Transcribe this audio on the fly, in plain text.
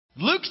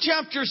Luke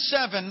chapter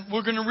 7,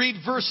 we're going to read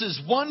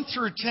verses 1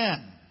 through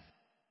 10.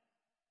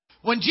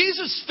 When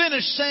Jesus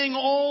finished saying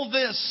all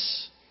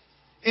this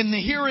in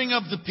the hearing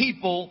of the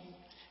people,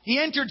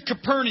 He entered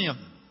Capernaum.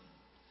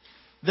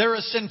 There a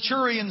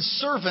centurion's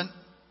servant,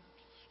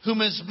 whom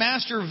his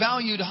master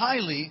valued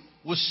highly,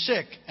 was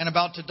sick and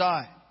about to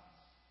die.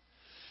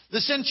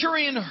 The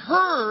centurion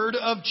heard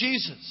of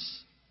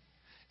Jesus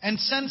and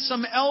sent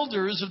some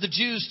elders of the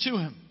Jews to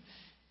him,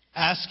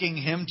 asking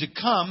him to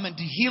come and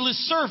to heal his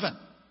servant.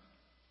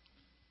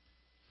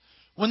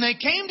 When they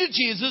came to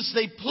Jesus,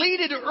 they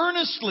pleaded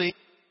earnestly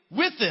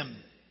with him.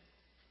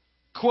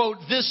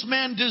 Quote, "This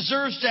man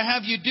deserves to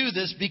have you do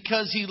this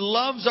because he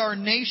loves our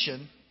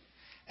nation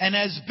and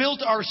has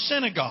built our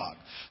synagogue."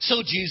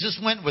 So Jesus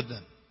went with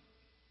them.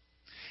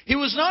 He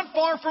was not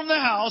far from the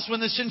house when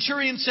the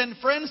centurion sent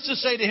friends to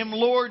say to him,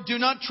 "Lord, do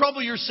not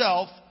trouble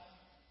yourself,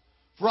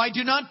 for I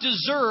do not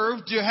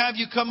deserve to have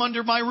you come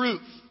under my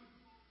roof.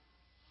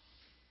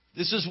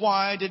 This is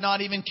why I did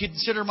not even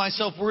consider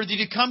myself worthy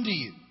to come to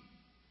you.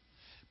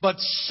 But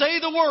say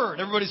the word,"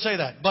 everybody say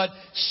that, "but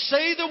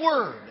say the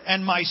word,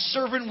 and my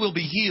servant will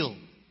be healed.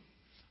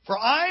 For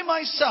I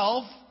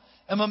myself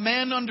am a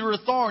man under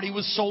authority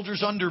with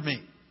soldiers under me.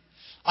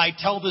 I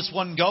tell this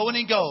one, go, and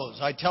he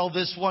goes. I tell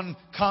this one,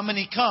 come, and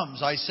he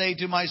comes. I say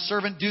to my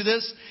servant, do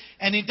this,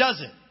 and he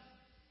does it."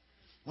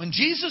 When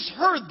Jesus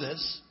heard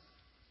this,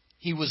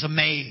 He was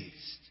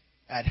amazed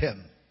at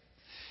him.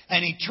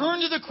 And He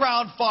turned to the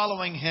crowd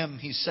following Him.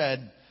 He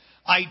said,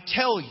 "I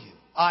tell you,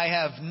 I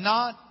have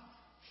not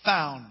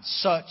found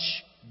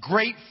such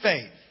great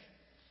faith,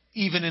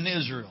 even in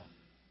Israel."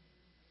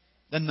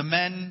 Then the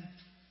men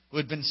who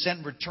had been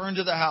sent returned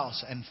to the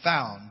house and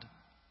found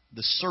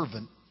the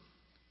servant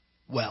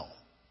well.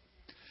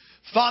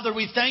 Father,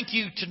 we thank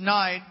You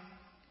tonight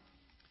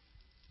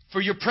for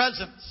Your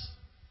presence,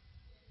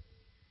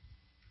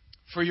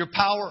 for Your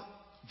power,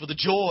 for the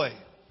joy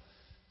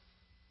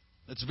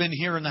that's been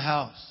here in the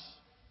house.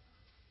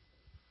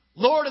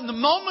 Lord, in the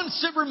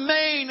moments that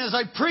remain as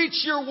I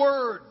preach Your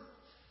word,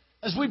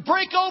 as we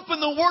break open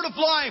the word of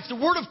life, the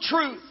word of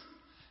truth,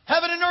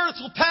 heaven and earth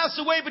will pass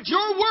away, but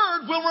Your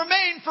word will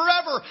remain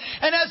forever.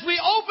 And as we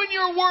open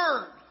Your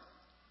word,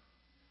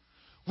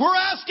 we're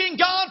asking,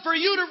 God, for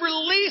You to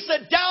release a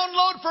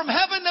download from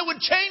heaven that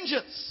would change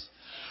us.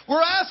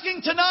 We're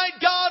asking tonight,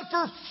 God,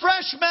 for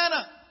fresh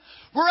manna.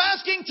 We're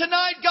asking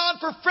tonight, God,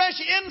 for fresh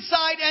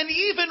insight and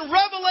even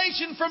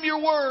revelation from Your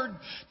word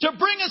to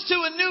bring us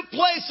to a new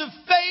place of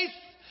faith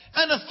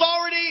and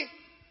authority,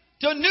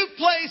 to a new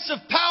place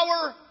of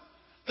power,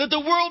 that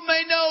the world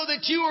may know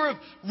that You are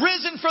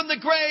risen from the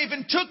grave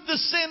and took the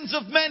sins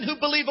of men who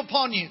believe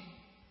upon You.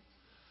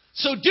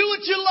 So do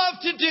what You love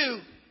to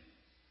do.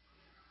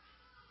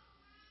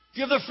 If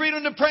you have the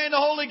freedom to pray in the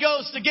Holy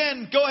Ghost,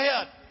 again, go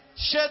ahead.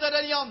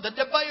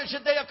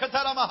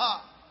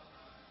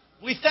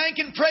 We thank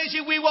and praise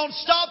You. We won't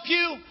stop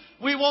You.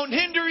 We won't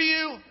hinder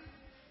You.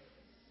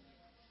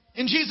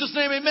 In Jesus'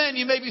 name, amen.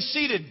 You may be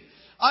seated.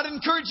 I'd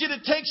encourage you to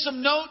take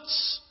some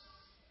notes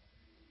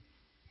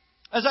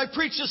as I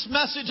preach this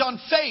message on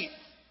faith.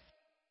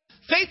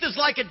 Faith is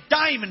like a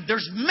diamond.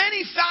 There's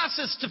many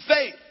facets to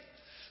faith.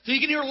 So you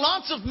can hear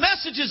lots of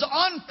messages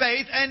on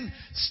faith and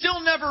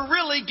still never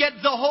really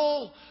get the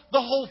whole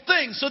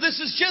thing. So this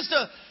is just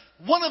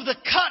one of the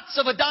cuts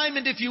of a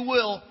diamond, if you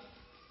will.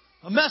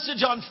 A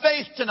message on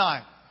faith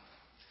tonight.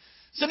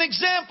 It's an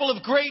example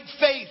of great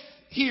faith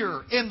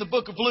here in the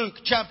book of Luke,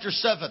 chapter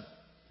 7.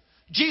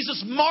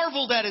 Jesus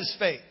marveled at His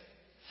faith.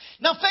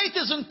 Now, faith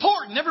is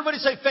important. Everybody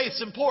say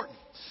faith's important.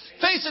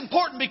 Faith's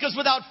important because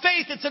without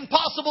faith, it's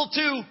impossible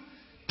to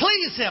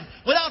please Him.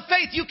 Without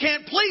faith, you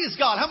can't please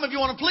God. How many of you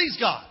want to please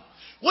God?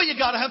 Well, you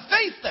got to have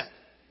faith then.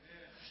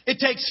 It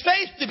takes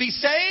faith to be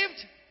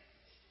saved.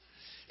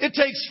 It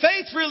takes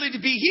faith really to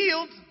be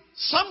healed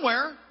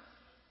somewhere.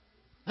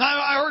 Now,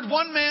 I heard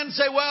one man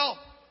say, well,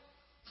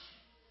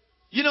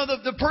 you know,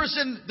 the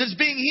person that's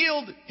being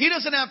healed, he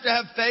doesn't have to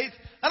have faith.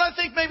 And I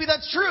think maybe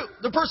that's true.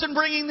 The person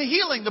bringing the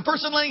healing, the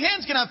person laying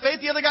hands can have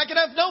faith. The other guy can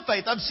have no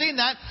faith. I've seen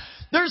that.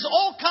 There's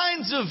all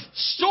kinds of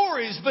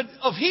stories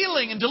of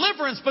healing and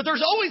deliverance, but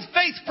there's always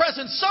faith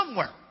present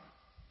somewhere.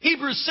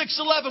 Hebrews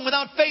 6:11,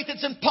 without faith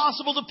it's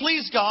impossible to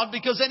please God,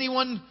 because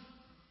anyone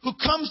who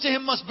comes to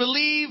Him must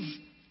believe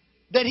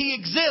that He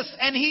exists,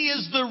 and He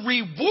is the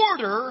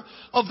rewarder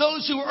of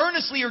those who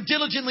earnestly or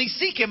diligently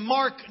seek Him.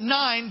 Mark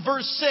 9,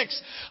 verse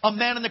 6. A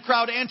man in the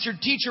crowd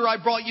answered, "Teacher, I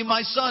brought you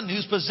my son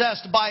who's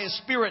possessed by a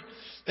spirit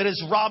that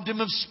has robbed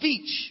him of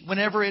speech.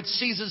 Whenever it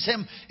seizes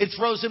him, it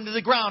throws him to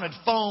the ground. It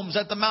foams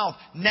at the mouth,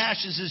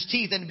 gnashes his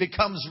teeth, and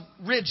becomes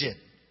rigid.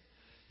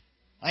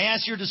 I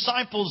asked your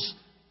disciples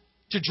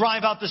to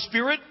drive out the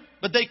spirit,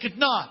 but they could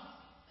not."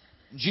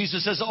 And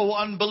Jesus says, "O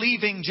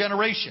unbelieving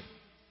generation,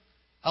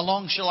 how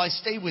long shall I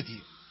stay with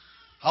you?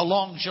 How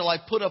long shall I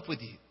put up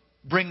with you?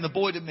 Bring the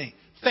boy to me."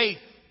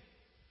 Faith.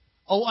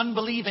 O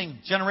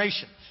unbelieving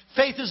generation.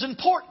 Faith is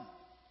important.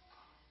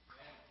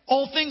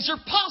 All things are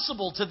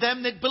possible to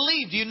them that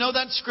believe. Do you know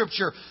that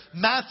scripture?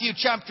 Matthew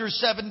chapter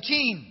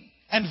 17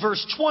 and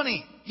verse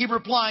 20. he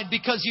replied,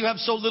 because you have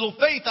so little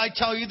faith, I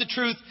tell you the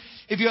truth.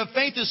 If you have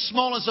faith as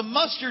small as a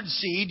mustard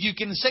seed, you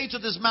can say to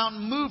this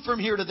mountain, move from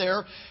here to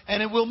there,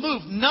 and it will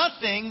move.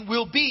 Nothing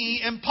will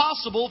be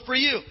impossible for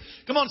you.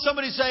 Come on,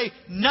 somebody say,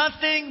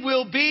 nothing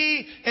will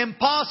be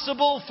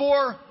impossible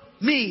for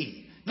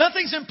me.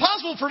 Nothing's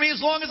impossible for me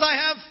as long as I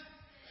have.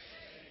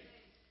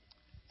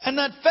 And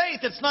that faith,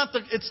 it's not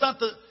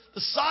the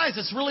size,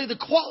 it's really the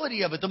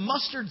quality of it. The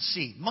mustard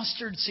seed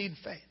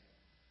faith.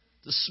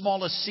 The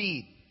smallest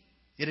seed.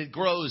 Yet it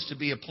grows to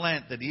be a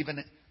plant that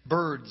even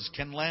birds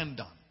can land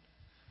on.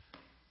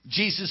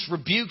 Jesus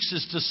rebukes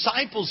His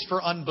disciples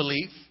for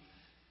unbelief.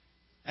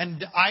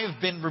 And I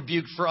have been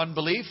rebuked for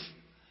unbelief.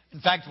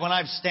 In fact, when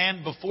I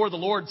stand before the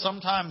Lord,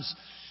 sometimes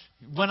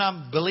when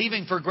I'm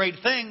believing for great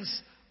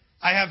things,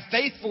 I have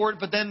faith for it,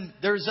 but then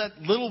there's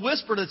that little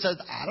whisper that says,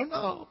 I don't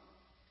know.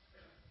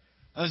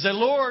 I say,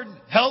 Lord,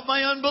 help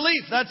my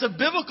unbelief. That's a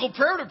biblical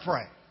prayer to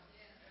pray.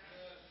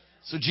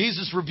 So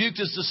Jesus rebuked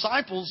His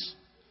disciples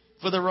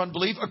for their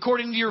unbelief.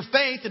 According to your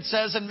faith, it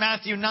says in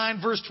Matthew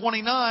 9, verse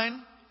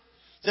 29,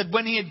 that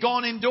when He had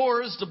gone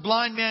indoors, the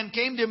blind man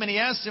came to Him and he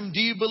asked Him, do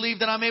you believe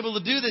that I'm able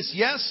to do this?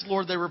 Yes,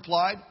 Lord, they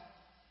replied.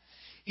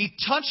 He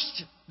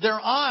touched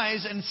their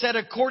eyes and said,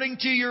 according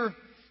to your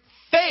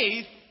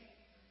faith,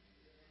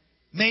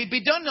 may it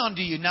be done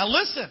unto you. Now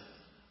listen,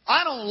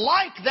 I don't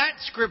like that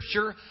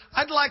scripture.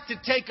 I'd like to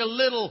take a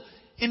little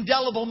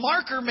indelible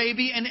marker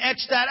maybe and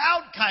etch that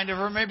out kind of,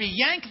 or maybe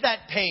yank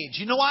that page.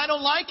 You know why I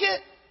don't like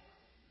it?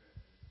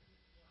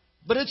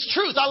 But it's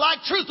truth. I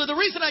like truth. But the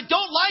reason I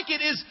don't like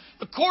it is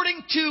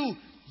according to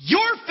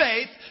your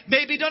faith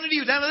may be done to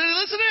you. Now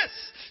listen to this.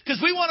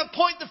 Because we want to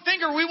point the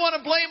finger. We want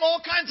to blame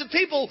all kinds of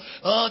people.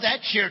 Oh,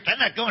 that church. I'm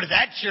not going to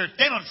that church.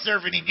 They don't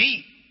serve any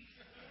meat.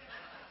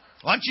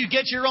 Why don't you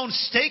get your own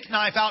steak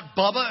knife out,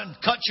 Bubba, and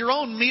cut your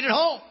own meat at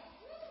home?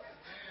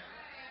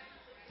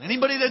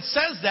 Anybody that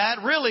says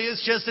that really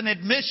is just an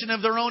admission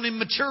of their own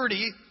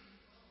immaturity.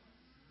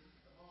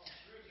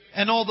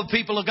 And all the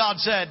people of God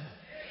said,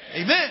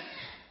 Amen.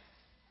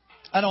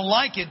 I don't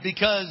like it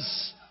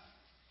because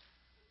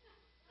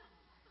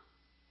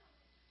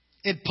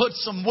it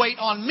puts some weight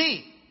on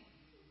me.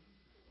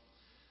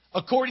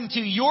 According to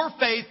your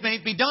faith may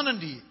it be done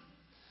unto you.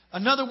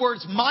 In other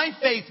words, my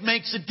faith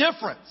makes a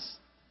difference.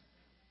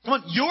 Come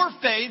on, your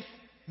faith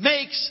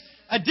makes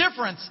a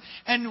difference.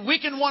 And we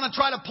can want to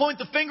try to point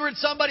the finger at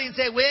somebody and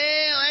say, well,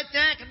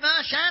 that's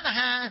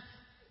not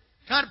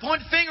try to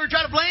point the finger and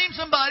try to blame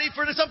somebody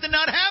for something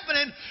not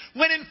happening,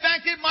 when in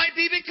fact it might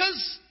be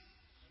because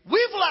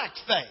we've lacked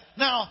faith.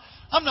 Now,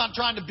 I'm not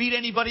trying to beat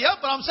anybody up,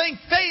 but I'm saying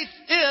faith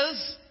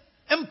is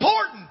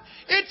important.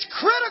 It's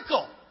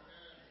critical.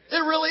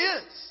 It really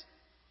is.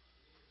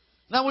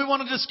 Now we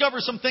want to discover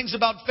some things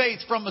about faith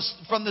from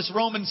this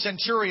Roman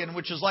centurion,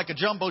 which is like a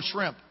jumbo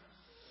shrimp.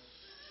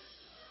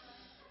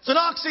 It's an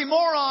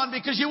oxymoron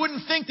because you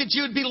wouldn't think that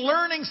you'd be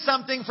learning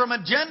something from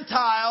a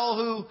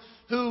Gentile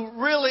who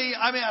really,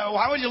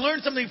 why would you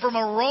learn something from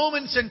a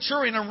Roman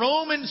centurion, a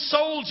Roman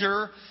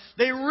soldier?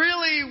 They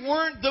really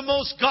weren't the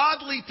most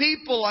godly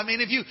people.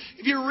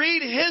 If you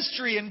read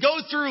history and go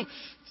through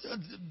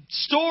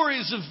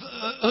stories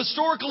of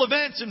historical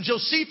events and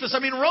Josephus,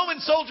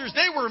 Roman soldiers,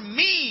 they were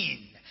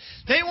mean.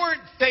 They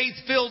weren't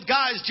faith-filled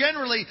guys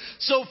generally.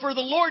 So for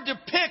the Lord to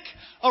pick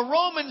a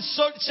Roman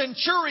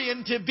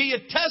centurion to be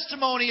a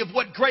testimony of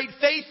what great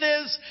faith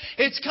is,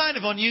 it's kind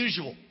of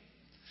unusual.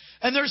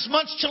 And there's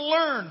much to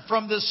learn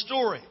from this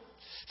story.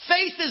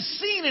 Faith is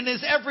seen in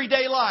his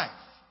everyday life.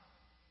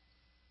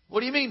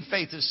 What do you mean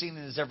faith is seen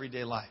in his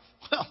everyday life?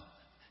 Well,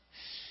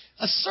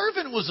 a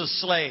servant was a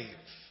slave.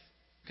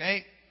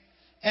 Okay?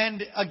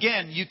 And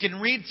again, you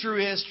can read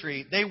through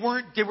history. They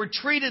were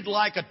treated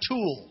like a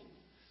tool.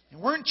 They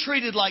weren't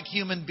treated like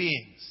human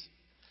beings.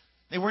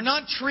 They were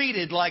not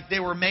treated like they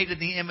were made in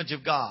the image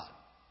of God.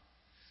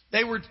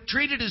 They were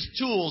treated as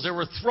tools. They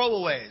were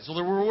throwaways. Well,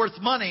 they were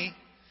worth money.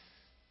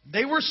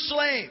 They were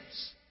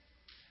slaves.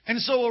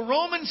 And so a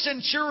Roman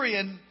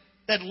centurion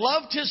that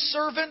loved his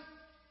servant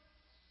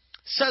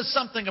says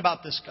something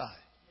about this guy.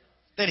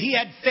 That he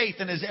had faith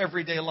in his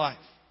everyday life.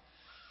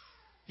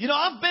 You know,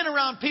 I've been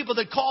around people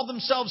that call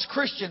themselves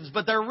Christians,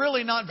 but they're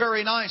really not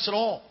very nice at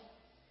all.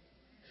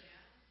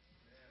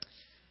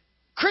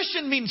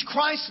 Christian means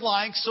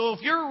Christ-like, so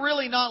if you're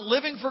really not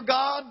living for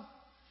God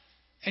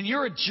and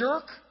you're a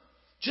jerk,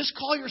 just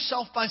call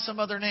yourself by some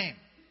other name.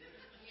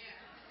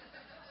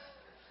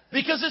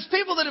 Because it's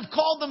people that have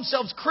called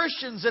themselves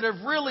Christians that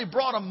have really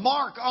brought a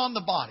mark on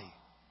the body.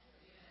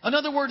 In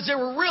other words, they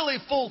were really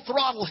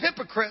full-throttle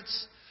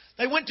hypocrites.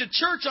 They went to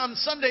church on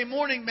Sunday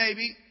morning,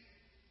 maybe.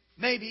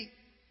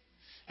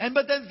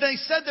 But then they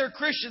said they're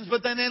Christians,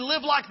 but then they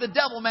live like the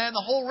devil, man,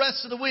 the whole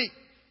rest of the week.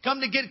 Come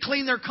to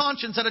clean their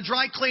conscience at a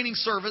dry cleaning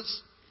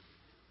service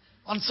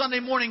on Sunday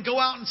morning. Go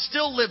out and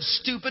still live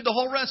stupid the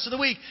whole rest of the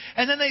week.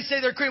 And then they say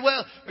they're Christian.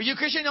 Well, are you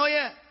Christian? Oh,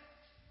 yeah.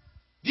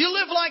 Do you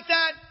live like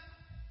that?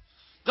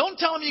 Don't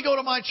tell them you go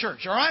to my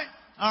church, all right?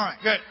 All right,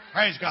 good.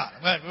 Praise God.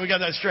 We got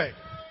that straight.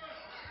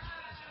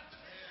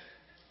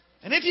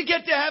 And if you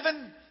get to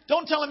heaven,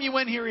 don't tell them you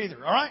went here either,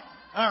 all right?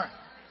 All right.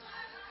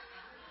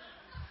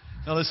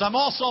 Now listen, I'm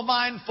also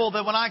mindful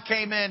that when I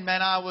came in,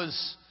 man, I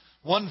was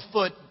 1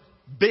 foot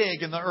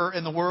big in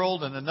the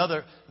world and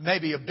another,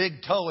 maybe a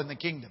big toe in the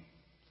kingdom.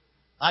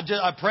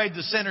 I prayed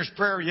the sinner's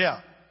prayer,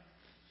 yeah.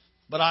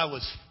 But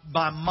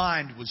my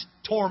mind was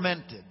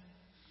tormented.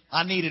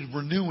 I needed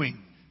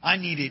renewing. I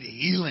needed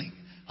healing.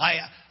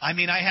 I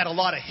mean, I had a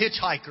lot of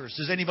hitchhikers.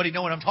 Does anybody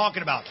know what I'm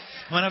talking about?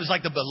 When I was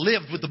like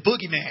lived with the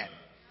boogeyman.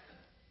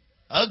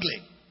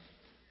 Ugly.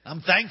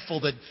 I'm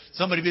thankful that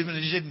somebody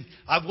didn't.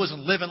 I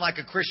wasn't living like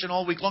a Christian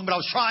all week long, but I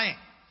was trying.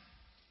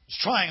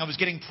 I was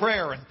getting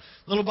prayer, and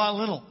little by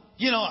little,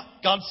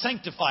 God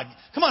sanctified me.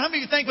 Come on, how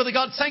many of you are thankful that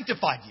God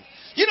sanctified you?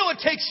 You know it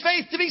takes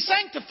faith to be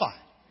sanctified.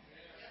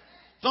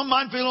 Some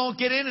mind people don't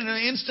get in, and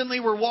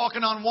instantly we're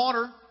walking on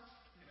water.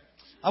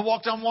 I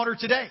walked on water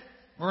today.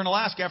 We're in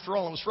Alaska, after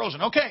all. It was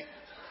frozen. Okay.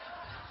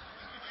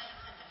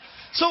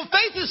 So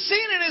faith is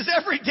seen in his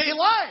everyday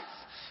life.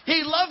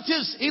 He loved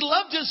his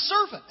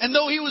servant. And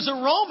though he was a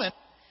Roman,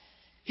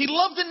 he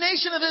loved the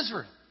nation of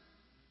Israel.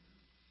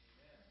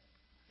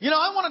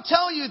 I want to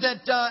tell you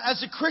that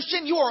as a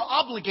Christian, you are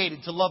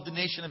obligated to love the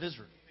nation of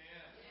Israel.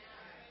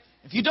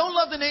 If you don't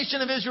love the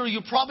nation of Israel,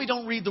 you probably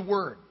don't read the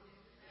Word.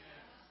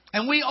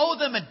 And we owe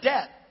them a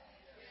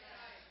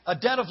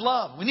debt of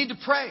love. We need to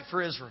pray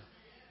for Israel.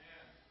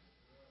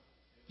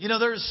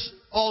 There's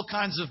all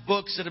kinds of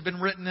books that have been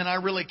written, and I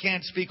really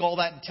can't speak all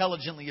that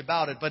intelligently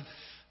about it. But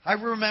I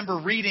remember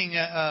reading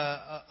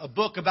a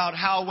book about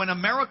how when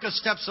America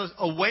steps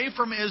away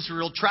from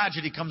Israel,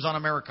 tragedy comes on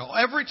America.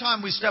 Every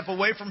time we step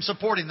away from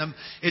supporting them,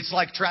 it's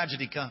like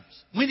tragedy comes.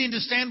 We need to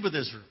stand with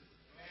Israel.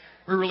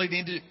 We really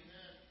need to.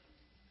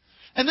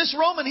 And this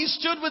Roman, he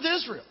stood with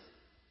Israel.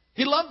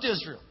 He loved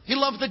Israel. He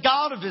loved the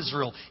God of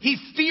Israel. He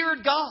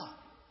feared God.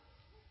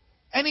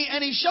 And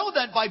he showed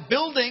that by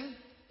building.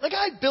 The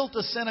guy built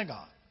a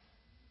synagogue.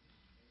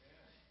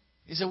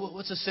 He said, well,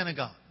 what's a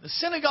synagogue? The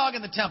synagogue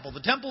and the temple. The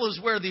temple is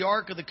where the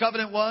Ark of the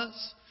Covenant was.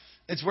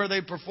 It's where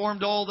they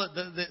performed all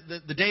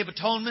the Day of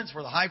Atonement. It's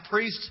where the high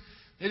priest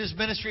did his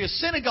ministry. A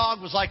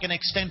synagogue was like an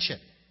extension.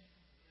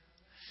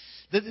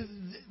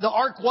 The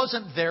Ark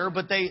wasn't there,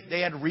 but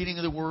they had reading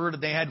of the Word.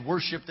 And they had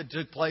worship that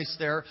took place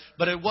there.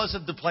 But it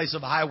wasn't the place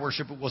of high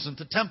worship. It wasn't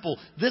the temple.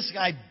 This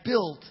guy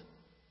built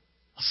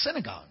a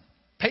synagogue.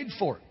 Paid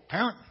for it,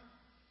 apparently.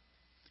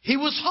 He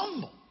was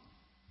humble.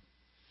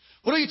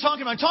 What are you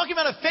talking about? I'm talking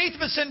about a faith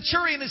of a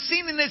centurion is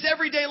seen in his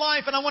everyday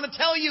life. And I want to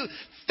tell you,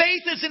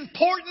 faith is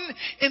important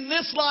in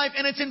this life,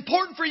 and it's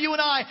important for you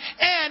and I.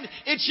 And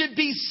it should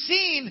be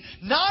seen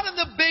not in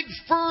the big,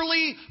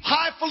 furly,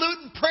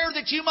 highfalutin prayer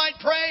that you might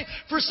pray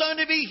for someone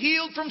to be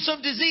healed from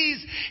some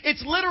disease.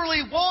 It's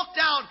literally walked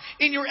out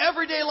in your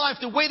everyday life.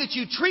 The way that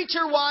you treat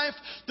your wife,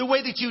 the way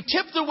that you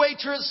tip the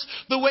waitress,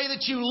 the way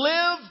that you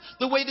live,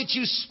 the way that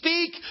you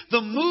speak,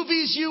 the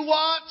movies you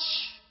watch.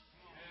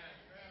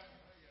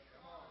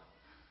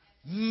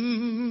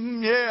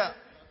 Yeah.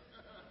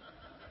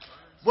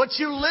 What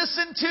you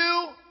listen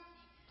to,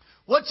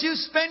 what you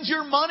spend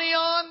your money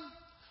on.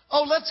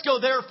 Oh, let's go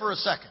there for a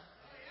second.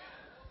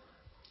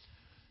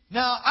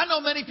 Now, I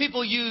know many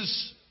people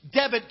use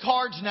debit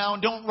cards now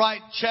and don't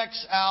write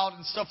checks out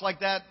and stuff like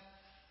that.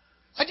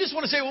 I just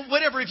want to say, well,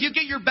 whatever. If you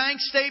get your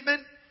bank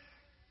statement,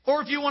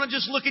 or if you want to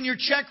just look in your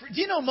check. Do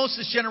you know most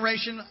of this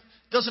generation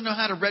doesn't know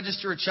how to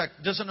register a check,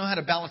 doesn't know how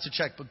to balance a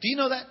checkbook? Do you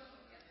know that?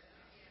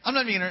 I'm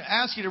not even going to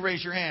ask you to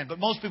raise your hand, but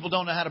most people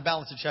don't know how to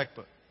balance a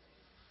checkbook.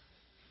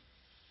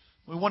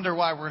 We wonder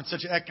why we're in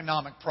such an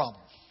economic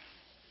problem.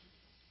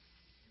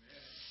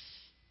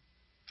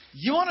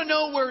 You want to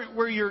know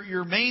where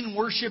your main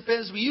worship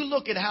is? Well, you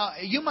look at how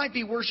you might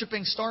be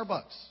worshiping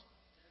Starbucks.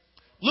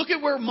 Look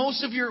at where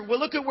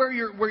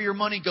where your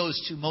money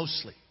goes to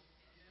mostly.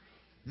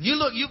 You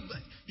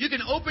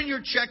can open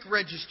your check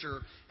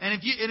register, and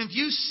if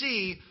you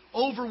see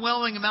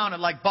overwhelming amount of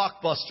like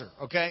Blockbuster,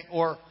 okay,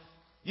 or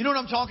you know what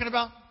I'm talking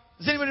about?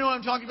 Does anybody know what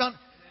I'm talking about?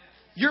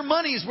 Your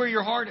money is where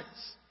your heart is.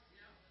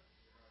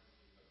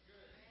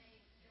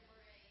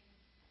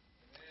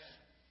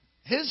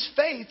 His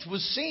faith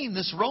was seen,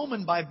 this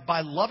Roman,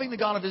 by loving the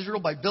God of Israel,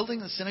 by building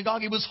the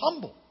synagogue. He was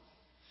humble.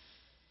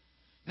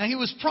 Now, he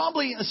was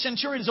probably, a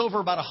centurion is over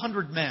about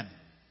 100 men.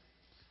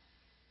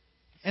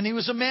 And he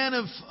was a man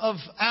of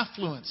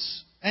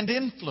affluence and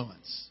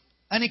influence.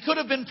 And he could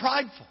have been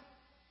prideful.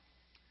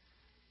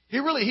 He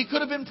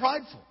could have been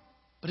prideful,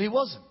 but he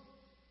wasn't.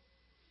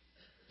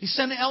 He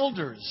sent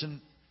elders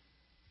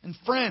and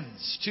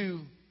friends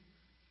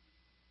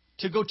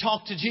to go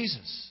talk to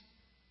Jesus.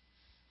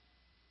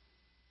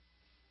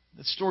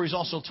 That story is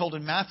also told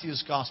in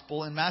Matthew's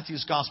Gospel. In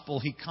Matthew's Gospel,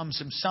 he comes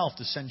himself,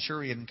 the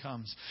centurion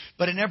comes.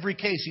 But in every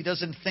case, he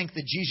doesn't think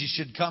that Jesus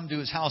should come to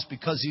his house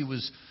because he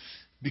was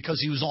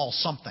all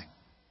something.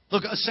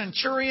 Look, a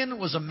centurion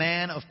was a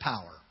man of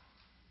power,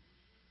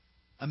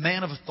 a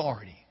man of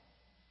authority.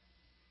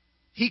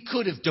 He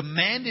could have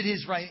demanded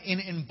his right.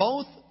 In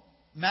both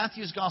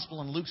Matthew's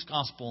Gospel and Luke's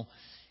Gospel,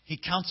 he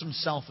counts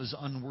himself as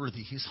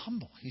unworthy. He's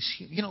humble.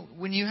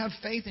 When you have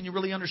faith and you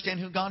really understand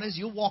who God is,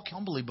 you'll walk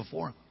humbly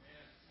before Him.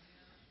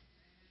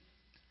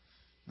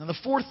 Now, the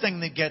fourth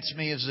thing that gets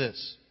me is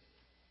this.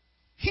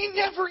 He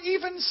never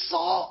even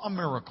saw a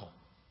miracle.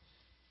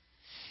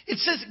 It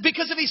says,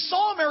 because if he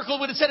saw a miracle,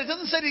 what it said, it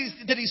doesn't say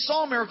that he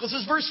saw a miracle. It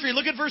says verse 3,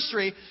 look at verse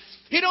 3.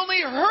 He'd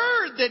only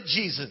heard that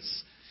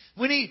Jesus,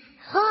 when he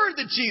heard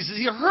that Jesus,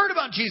 he heard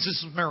about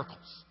Jesus' miracles.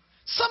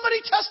 Somebody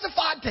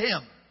testified to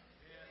him.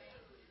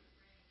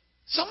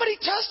 Somebody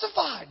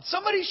testified.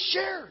 Somebody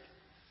shared.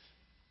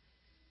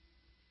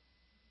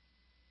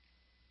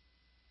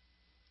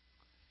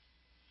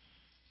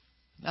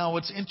 Now,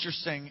 what's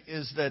interesting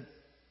is that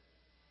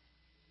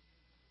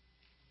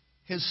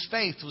his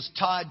faith was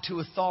tied to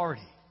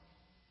authority.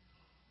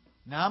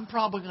 Now, I'm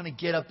probably going to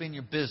get up in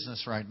your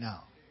business right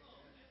now.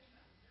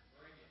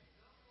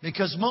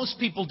 Because most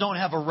people don't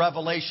have a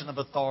revelation of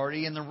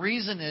authority. And the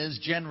reason is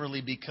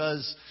generally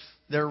because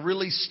they're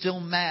really still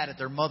mad at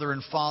their mother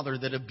and father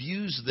that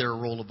abused their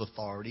role of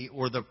authority,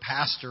 or the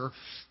pastor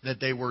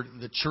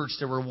the church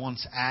they were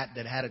once at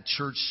that had a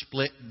church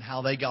split and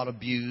how they got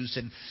abused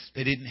and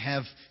they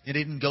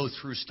didn't go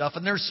through stuff.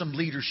 And there's some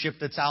leadership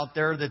that's out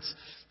there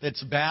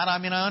that's bad. I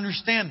mean, I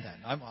understand that.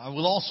 I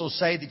will also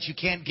say that you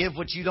can't give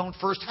what you don't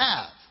first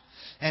have.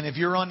 And if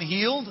you're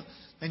unhealed,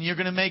 then you're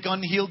going to make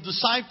unhealed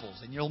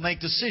disciples and you'll make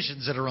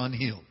decisions that are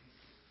unhealed.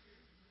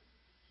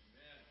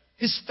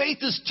 His faith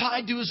is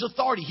tied to his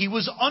authority. He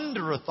was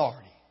under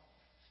authority.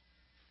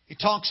 He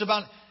talks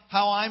about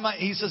how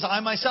he says, I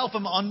myself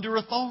am under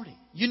authority.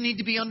 You need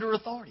to be under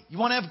authority. You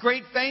want to have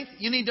great faith?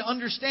 You need to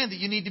understand that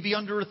you need to be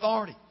under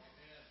authority.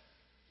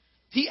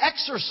 He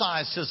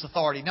exercised his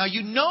authority. Now,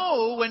 you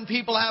know when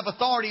people have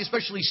authority,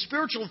 especially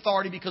spiritual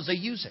authority, because they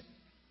use it.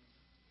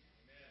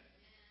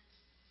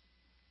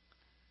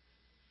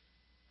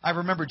 I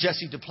remember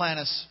Jesse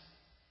Duplantis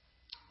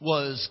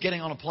was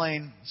getting on a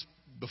plane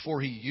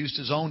before he used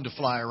his own to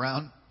fly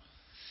around.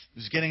 He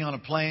was getting on a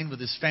plane with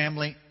his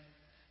family,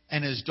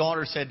 and his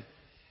daughter said,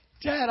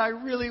 Dad, I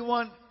really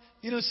want,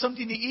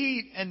 something to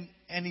eat. And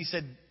he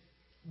said,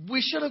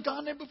 we should have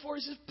gone there before.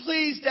 He says,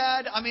 please,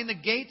 Dad. I mean, the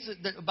gates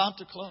are about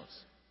to close.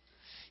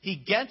 He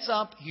gets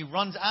up. He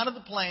runs out of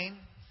the plane.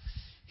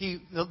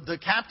 The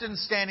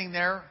captain's standing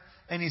there,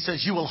 and he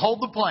says, you will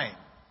hold the plane.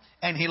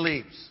 And he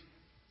leaves.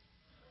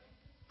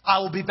 I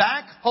will be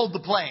back. Hold the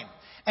plane.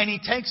 And he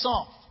takes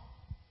off.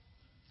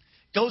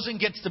 Goes and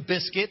gets the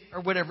biscuit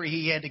or whatever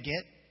he had to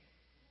get.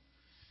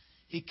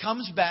 He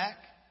comes back.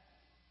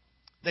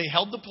 They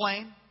held the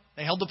plane.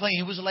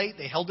 He was late.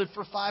 They held it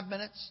for 5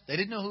 minutes. They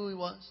didn't know who he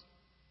was.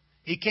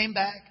 He came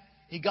back.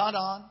 He got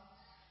on.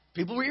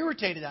 People were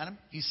irritated at him.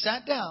 He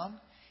sat down.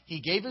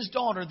 He gave his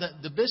daughter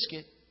the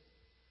biscuit.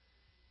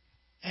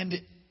 And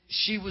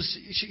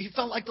he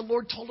felt like the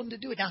Lord told him to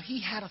do it. Now,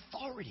 he had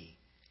authority.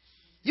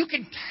 You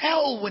can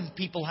tell when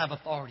people have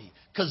authority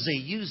because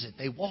they use it.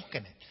 They walk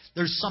in it.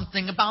 There's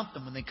something about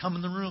them when they come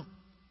in the room.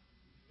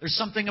 There's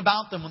something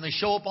about them when they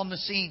show up on the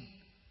scene.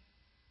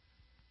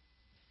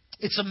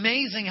 It's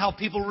amazing how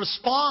people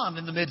respond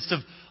in the midst of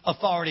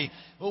authority.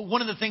 Well,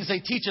 one of the things they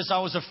teach us,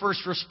 I was a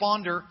first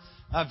responder.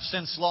 I've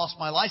since lost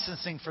my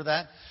licensing for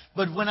that.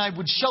 But when I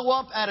would show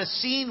up at a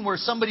scene where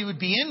somebody would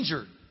be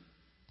injured,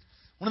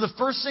 one of the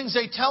first things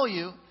they tell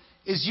you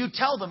is you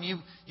tell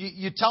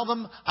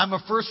them, I'm a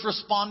first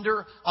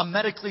responder, I'm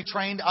medically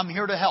trained, I'm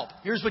here to help.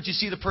 Here's what you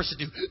see the person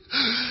do.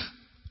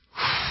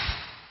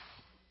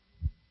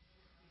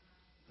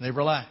 They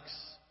relax.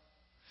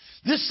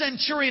 This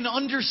centurion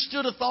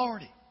understood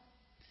authority.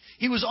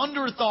 He was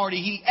under authority.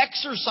 He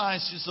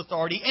exercised his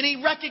authority, and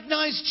he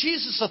recognized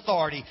Jesus'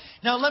 authority.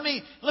 Now, let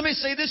me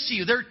say this to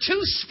you. There are two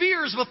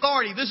spheres of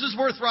authority. This is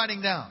worth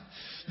writing down.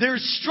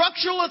 There's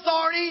structural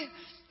authority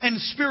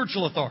and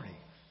spiritual authority.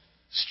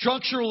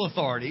 Structural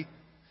authority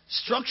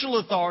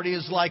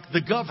is like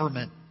the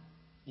government,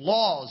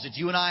 laws that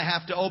you and I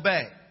have to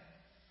obey.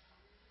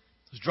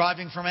 I was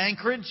driving from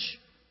Anchorage.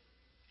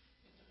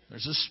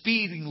 There's a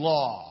speeding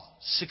law,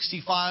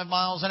 65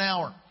 miles an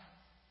hour.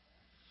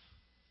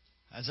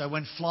 As I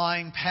went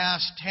flying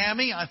past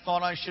Tammy, I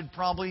thought I should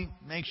probably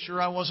make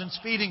sure I wasn't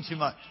speeding too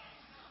much.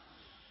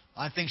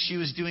 I think she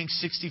was doing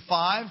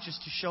 65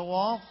 just to show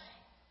off.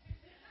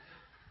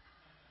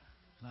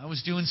 And I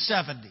was doing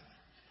 70.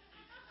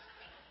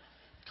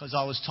 Because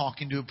I was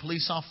talking to a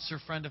police officer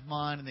friend of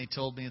mine, and they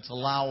told me it's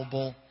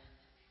allowable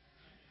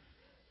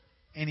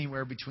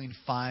anywhere between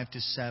 5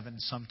 to 7,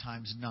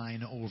 sometimes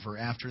 9 over.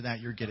 After that,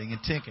 you're getting a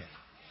ticket.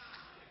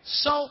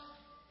 So,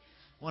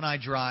 when I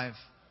drive,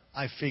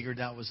 I figured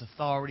that was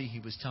authority. He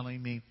was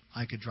telling me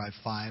I could drive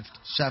 5 to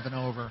 7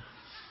 over.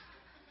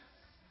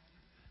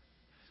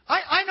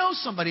 I know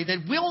somebody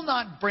that will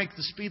not break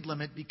the speed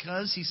limit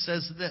because he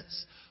says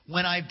this.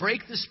 When I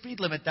break the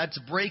speed limit, that's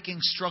breaking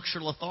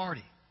structural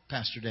authority,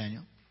 Pastor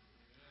Daniel.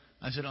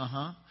 I said,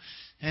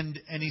 And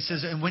he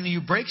says, and when you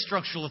break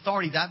structural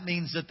authority, that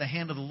means that the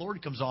hand of the Lord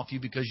comes off you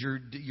because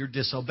you're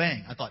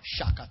disobeying. I thought,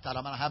 I thought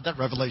I'm going to have that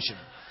revelation.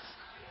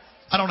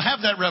 I don't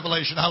have that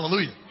revelation.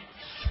 Hallelujah.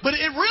 But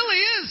it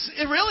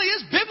really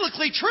is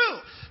biblically true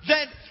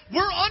that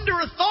we're under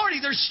authority.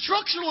 There's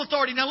structural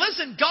authority. Now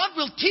listen, God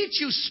will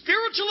teach you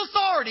spiritual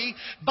authority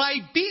by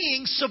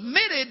being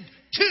submitted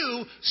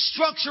to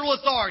structural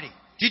authority.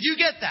 Did you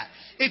get that?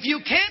 If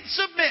you can't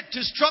submit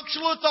to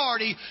structural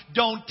authority,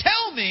 don't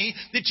tell me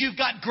that you've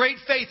got great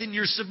faith and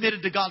you're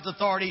submitted to God's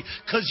authority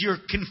because you're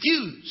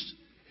confused.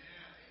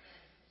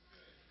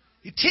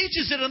 He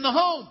teaches it in the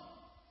home.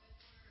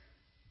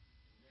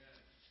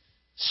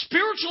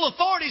 Spiritual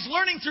authority is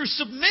learning through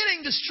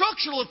submitting to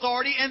structural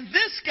authority. And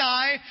this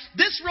guy,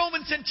 this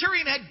Roman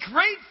centurion, had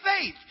great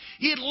faith.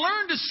 He had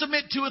learned to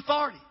submit to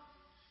authority.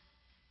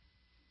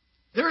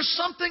 There's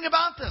something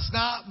about this.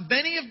 Now,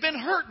 many have been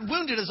hurt and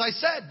wounded, as I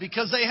said,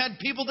 because they had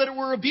people that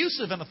were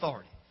abusive in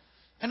authority.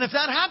 And if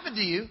that happened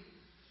to you,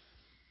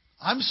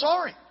 I'm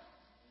sorry.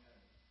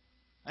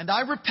 And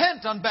I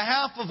repent on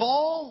behalf of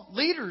all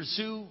leaders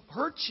who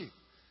hurt you.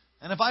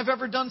 And if I've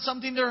ever done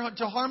something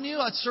to harm you,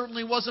 that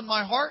certainly wasn't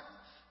my heart.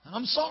 And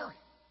I'm sorry.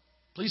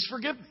 Please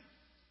forgive me.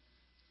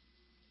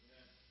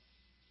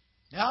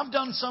 Yeah, I've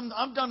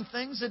done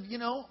things that,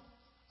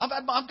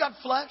 I've got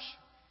flesh.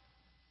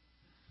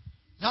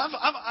 Now,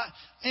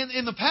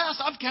 in the past,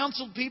 I've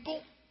counseled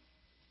people.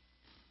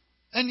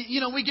 And,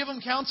 we give them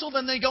counsel,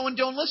 then they go and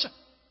don't listen.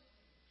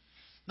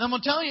 Now, I'm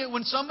going to tell you,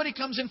 when somebody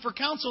comes in for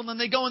counsel and then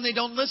they go and they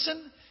don't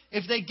listen,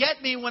 if they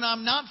get me when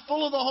I'm not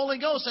full of the Holy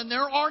Ghost, and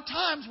there are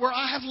times where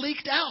I have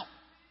leaked out.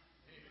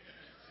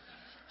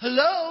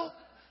 Hello?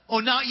 Oh,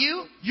 not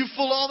you? You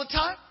full all the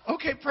time?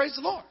 Okay, praise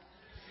the Lord.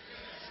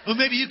 Well,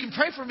 maybe you can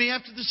pray for me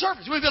after the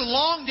service. We've got a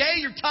long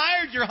day. You're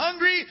tired. You're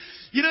hungry.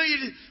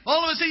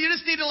 All of a sudden, you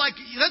just need to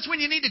that's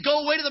when you need to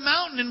go away to the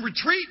mountain and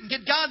retreat and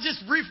get God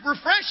just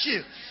refresh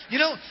you.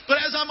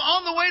 But as I'm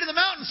on the way to the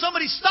mountain,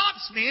 somebody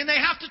stops me and they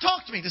have to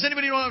talk to me. Does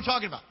anybody know what I'm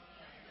talking about?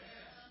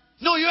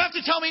 No, you have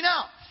to tell me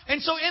now.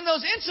 And so in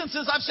those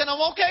instances, I've said, I'm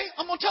okay.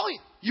 I'm going to tell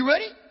you. You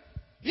ready?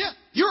 Yeah.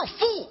 You're a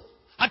fool.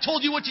 I told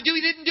you what to do.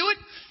 You didn't do it.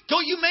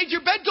 You made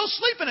your bed. Go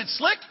sleep in it,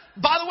 slick.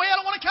 By the way, I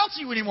don't want to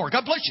counsel you anymore.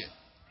 God bless you.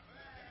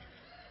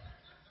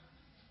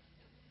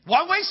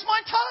 Why waste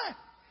my time?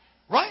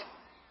 Right?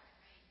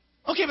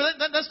 Okay, but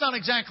that's not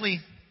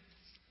exactly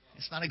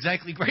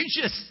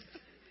gracious.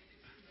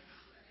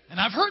 And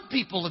I've hurt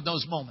people in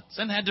those moments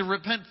and had to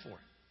repent for it.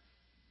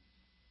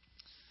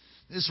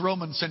 This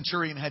Roman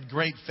centurion had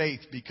great faith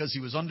because he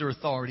was under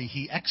authority.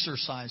 He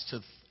exercised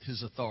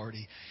his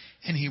authority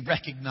and he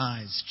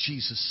recognized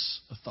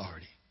Jesus'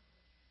 authority.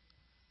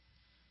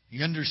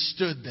 He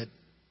understood that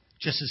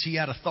just as he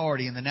had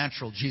authority in the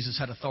natural, Jesus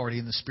had authority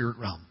in the spirit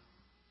realm.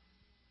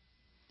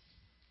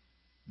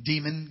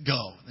 Demon,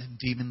 go. Then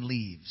demon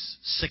leaves.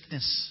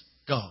 Sickness,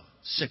 go.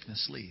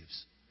 Sickness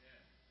leaves.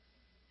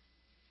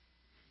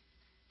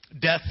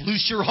 Death,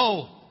 loose your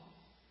hold.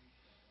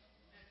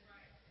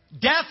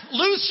 Death,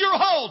 loose your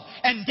hold.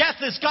 And death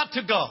has got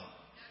to go.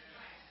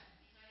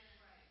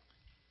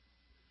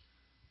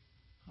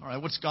 All right,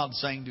 what's God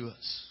saying to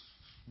us?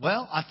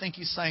 Well, I think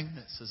He's saying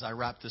this as I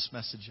wrap this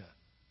message up.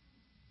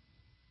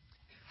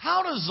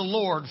 How does the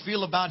Lord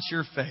feel about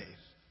your faith?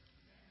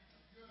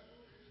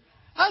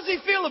 How does He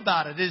feel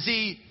about it? Do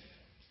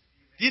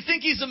you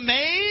think He's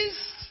amazed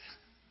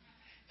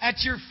at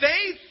your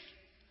faith?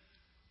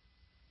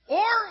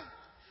 Or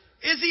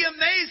is He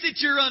amazed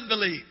at your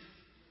unbelief?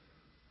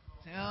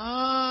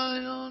 I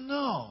don't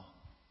know.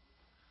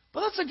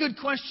 But that's a good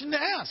question to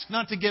ask.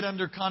 Not to get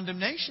under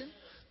condemnation.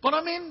 But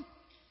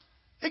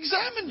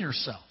examine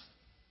yourself.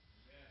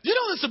 Do you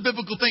know that's a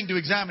biblical thing to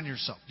examine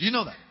yourself? Do you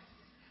know that?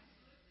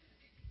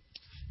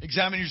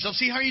 Examine yourself.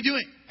 See how you're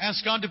doing.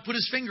 Ask God to put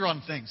His finger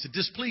on things that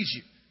displease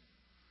you.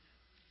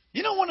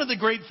 You know, one of the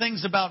great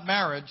things about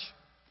marriage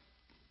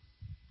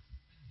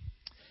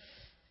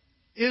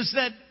is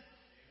that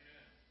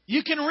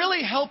you can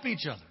really help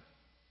each other.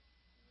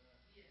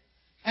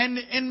 And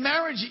in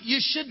marriage, you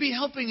should be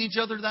helping each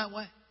other that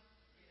way.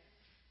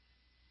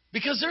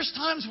 Because there's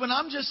times when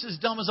I'm just as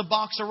dumb as a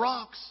box of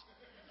rocks.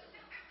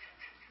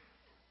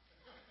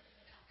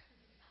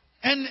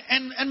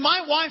 And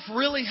my wife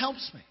really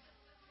helps me.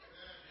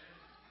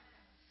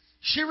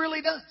 She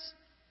really does.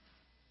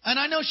 And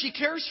I know she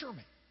cares for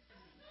me.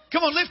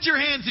 Come on, lift your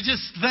hands and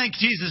just thank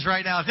Jesus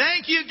right now.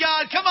 Thank you,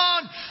 God. Come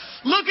on.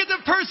 Look at the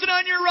person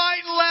on your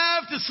right and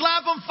left and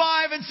slap them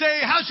 5 and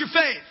say, how's your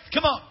faith?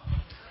 Come on.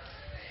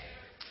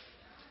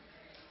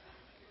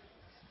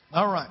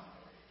 All right.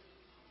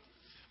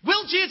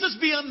 Will Jesus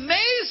be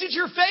amazed at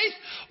your faith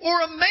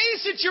or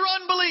amazed at your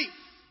unbelief?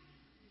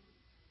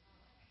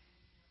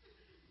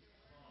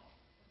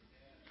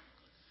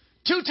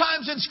 Two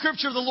times in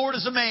Scripture the Lord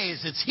is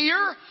amazed. It's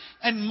here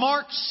and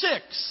Mark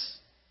 6.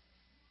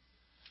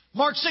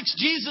 Mark 6,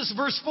 Jesus,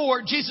 verse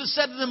 4, Jesus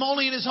said to them,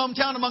 only in his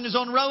hometown among his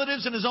own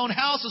relatives in his own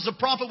house as a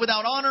prophet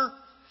without honor.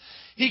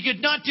 He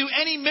could not do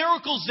any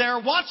miracles there.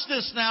 Watch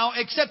this now,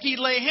 except he'd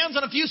lay hands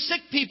on a few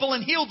sick people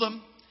and heal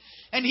them.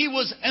 And he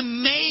was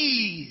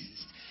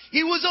amazed.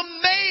 He was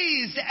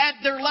amazed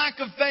at their lack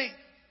of faith.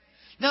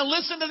 Now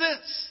listen to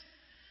this.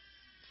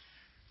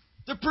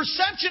 The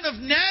perception of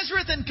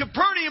Nazareth and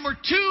Capernaum are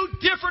two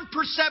different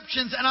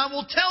perceptions. And I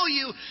will tell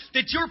you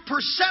that your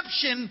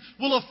perception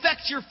will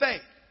affect your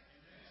faith.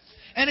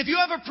 And if you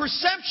have a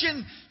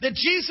perception that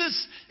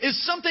Jesus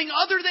is something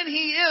other than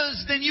He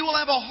is, then you will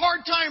have a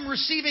hard time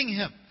receiving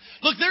Him.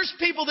 Look, there's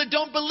people that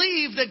don't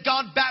believe that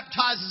God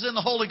baptizes in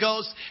the Holy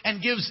Ghost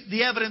and gives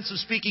the evidence of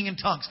speaking in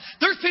tongues.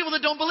 There's people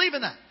that don't believe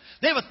in that.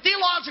 They have a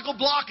theological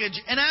blockage,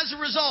 and as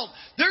a result,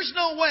 there's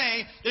no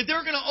way that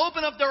they're going to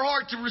open up their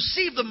heart to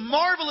receive the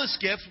marvelous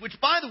gift, which,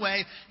 by the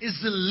way, is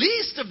the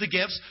least of the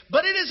gifts,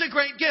 but it is a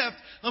great gift,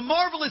 the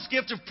marvelous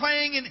gift of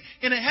praying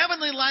in a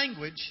heavenly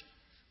language,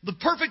 the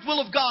perfect will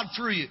of God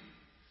through you.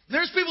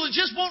 There's people who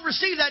just won't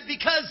receive that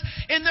because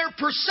in their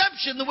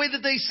perception, the way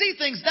that they see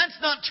things, that's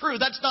not true,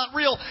 that's not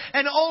real,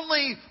 and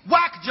only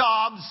whack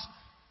jobs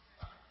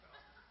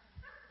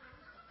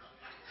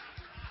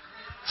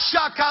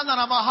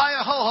Shakana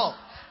Mahaya ho ho.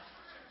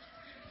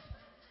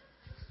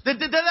 That's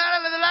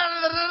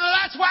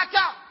whacked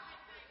out.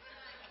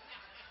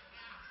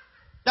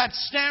 That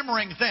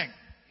stammering thing.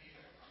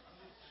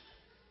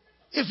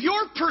 If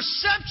your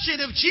perception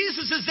of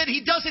Jesus is that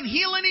He doesn't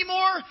heal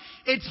anymore,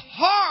 it's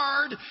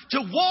hard to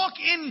walk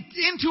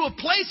into a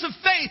place of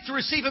faith to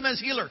receive Him as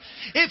healer.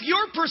 If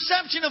your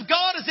perception of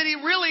God is that He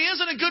really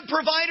isn't a good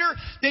provider,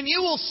 then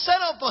you will set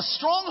up a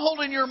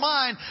stronghold in your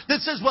mind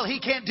that says, well,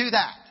 He can't do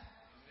that.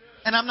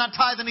 And I'm not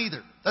tithing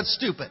either. That's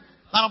stupid.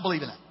 I don't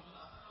believe in that.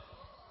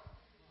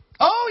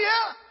 Oh,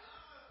 yeah.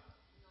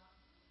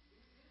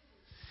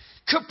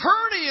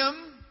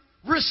 Capernaum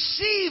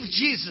received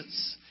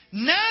Jesus.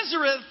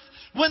 Nazareth,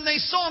 when they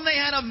saw Him, they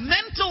had a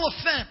mental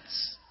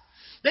offense.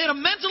 They had a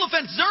mental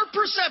offense. Their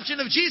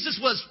perception of Jesus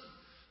was,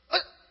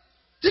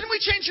 didn't we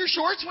change your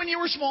shorts when you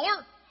were smaller?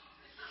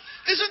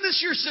 Isn't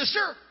this your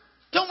sister?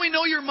 Don't we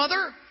know your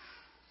mother?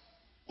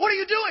 What are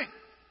you doing?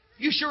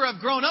 You sure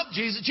have grown up,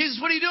 Jesus. Jesus,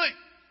 what are you doing?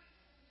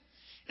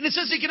 And it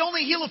says He could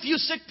only heal a few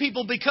sick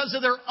people because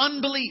of their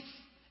unbelief.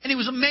 And He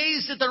was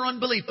amazed at their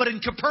unbelief. But in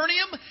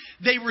Capernaum,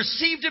 they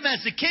received Him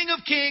as the King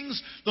of Kings,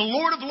 the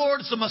Lord of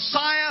Lords, the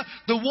Messiah,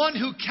 the one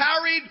who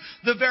carried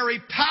the very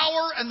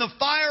power and the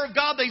fire of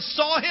God. They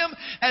saw Him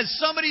as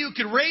somebody who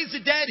could raise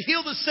the dead,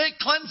 heal the sick,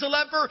 cleanse the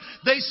leper.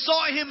 They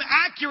saw Him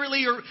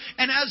accurately,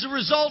 and as a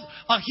result,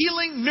 a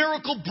healing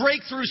miracle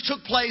breakthroughs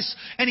took place,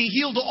 and He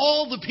healed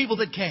all the people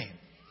that came.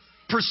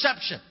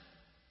 Perception.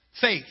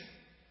 Faith.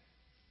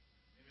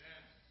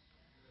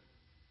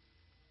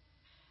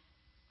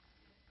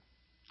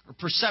 Our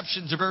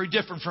perceptions are very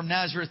different from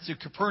Nazareth to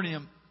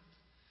Capernaum.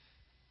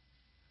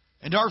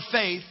 And our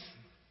faith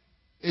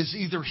is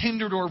either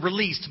hindered or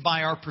released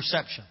by our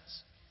perceptions.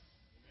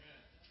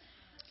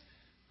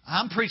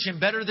 I'm preaching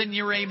better than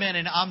your amen,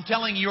 and I'm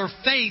telling you, your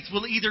faith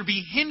will either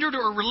be hindered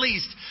or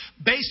released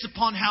based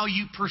upon how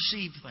you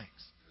perceive things.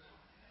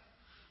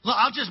 Look,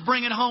 I'll just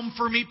bring it home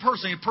for me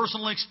personally, a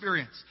personal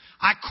experience.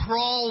 I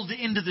crawled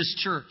into this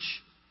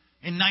church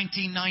in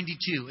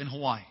 1992 in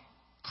Hawaii.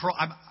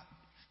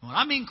 When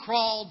I mean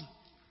crawled,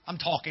 I'm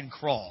talking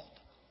crawled.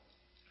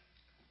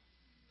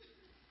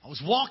 I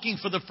was walking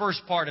for the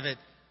first part of it.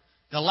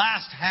 The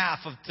last half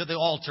to the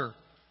altar,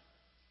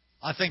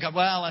 I think,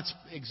 well, that's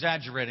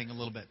exaggerating a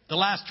little bit. The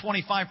last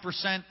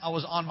 25%, I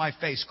was on my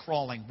face,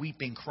 crawling,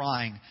 weeping,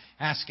 crying,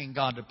 asking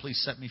God to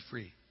please set me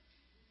free.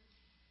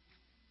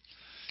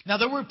 Now,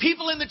 there were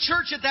people in the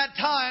church at that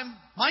time.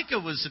 Micah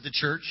was at the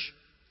church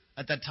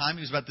at that time.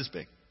 He was about this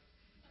big.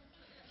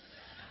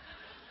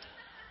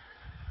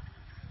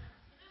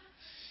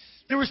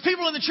 There was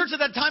people in the church at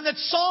that time that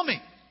saw me.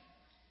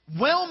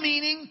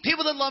 Well-meaning,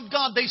 people that loved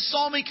God. They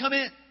saw me come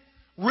in.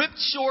 Ripped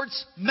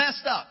shorts,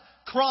 messed up,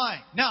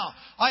 crying. Now,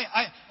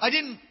 I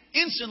didn't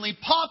instantly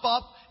pop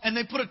up and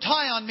they put a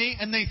tie on me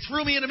and they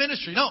threw me into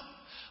ministry. No.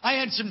 I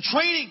had some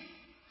training.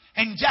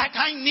 And Jack,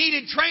 I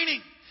needed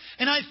training.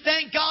 And I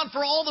thank God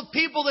for all the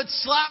people that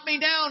slapped me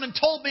down and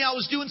told me I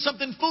was doing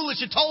something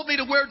foolish. And told me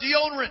to wear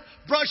deodorant,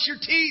 brush your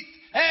teeth.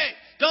 Hey,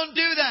 don't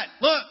do that.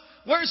 Look,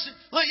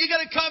 you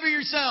got to cover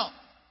yourself.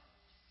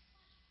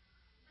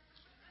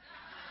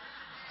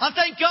 I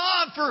thank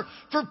God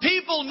for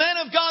people, men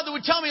of God, that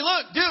would tell me,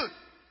 look, dude,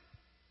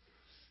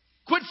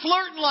 quit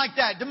flirting like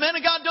that. The men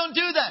of God don't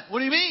do that. What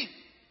do you mean?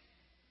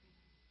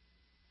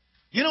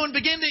 You know, and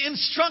begin to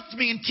instruct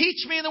me and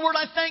teach me in the Word.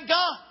 I thank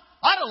God.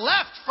 I'd have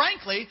left,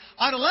 frankly.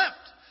 I'd have left.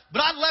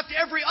 But I'd left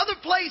every other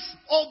place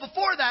all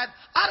before that.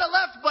 I'd have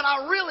left, but I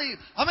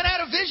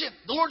had a vision.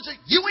 The Lord said,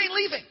 you ain't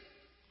leaving.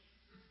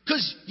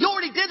 Because you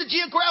already did the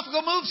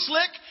geographical move,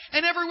 slick,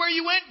 and everywhere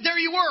you went,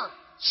 there you were.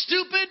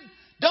 Stupid.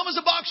 Dumb as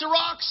a box of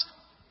rocks.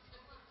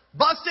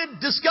 Busted,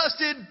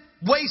 disgusted,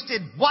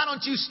 wasted. Why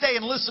don't you stay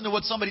and listen to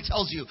what somebody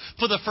tells you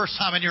for the first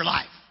time in your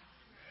life?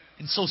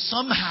 And so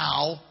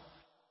somehow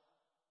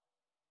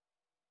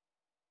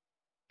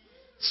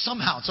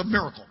it's a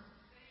miracle.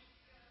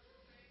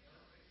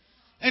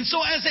 And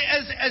so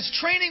as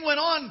training went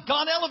on,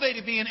 God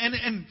elevated me,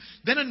 and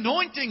then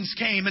anointings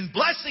came and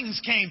blessings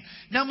came.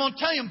 Now I'm going to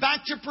tell you,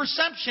 back to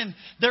perception,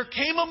 there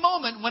came a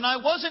moment when I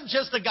wasn't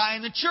just a guy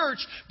in the church,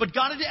 but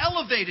God had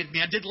elevated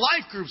me. I did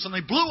life groups and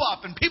they blew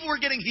up and people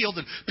were getting healed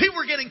and people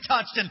were getting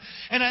touched, and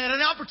I had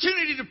an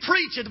opportunity to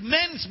preach at a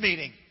men's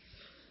meeting.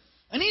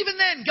 And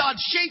even then, God's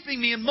shaping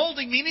me and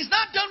molding me, and He's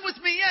not done with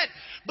me yet.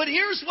 But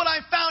here's what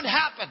I found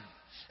happen.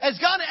 As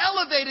God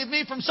elevated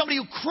me from somebody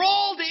who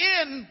crawled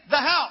in the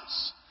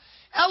house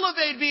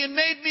elevated me and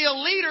made me a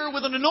leader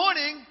with an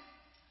anointing.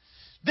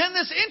 Then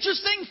this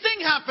interesting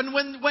thing happened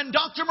when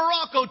Dr.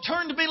 Morocco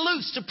turned me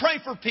loose to pray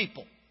for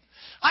people.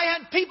 I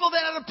had people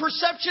that had a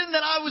perception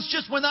that I was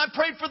just, when I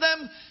prayed for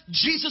them,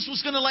 Jesus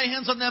was going to lay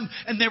hands on them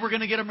and they were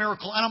going to get a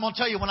miracle. And I'm going to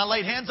tell you, when I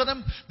laid hands on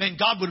them, man,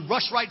 God would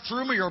rush right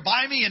through me or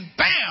by me and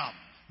bam,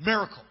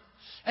 miracle.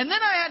 And then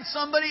I had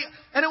somebody,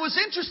 and it was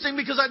interesting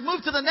because I'd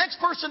move to the next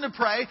person to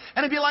pray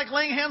and it'd be like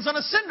laying hands on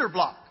a cinder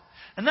block.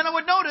 And then I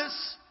would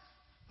notice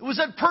it was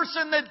that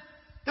person that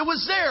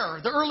was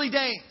there the early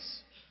days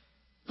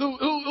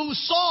who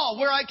saw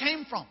where I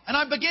came from. And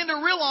I began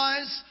to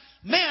realize,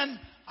 man,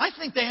 I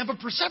think they have a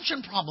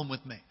perception problem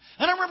with me.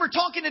 And I remember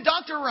talking to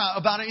Dr.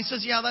 about it. He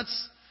says, yeah,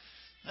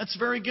 that's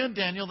very good,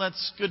 Daniel.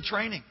 That's good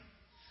training.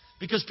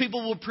 Because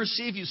people will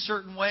perceive you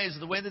certain ways.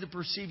 The way that they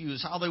perceive you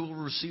is how they will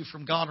receive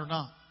from God or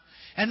not.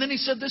 And then he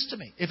said this to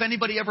me. If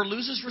anybody ever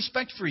loses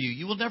respect for you,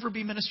 you will never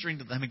be ministering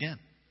to them again.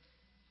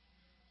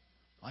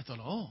 I thought,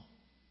 oh.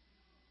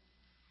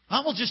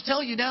 I will just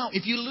tell you now,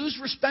 if you lose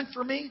respect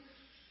for me,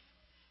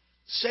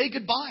 say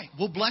goodbye.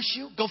 We'll bless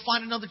you. Go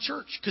find another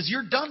church because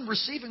you're done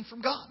receiving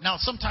from God. Now,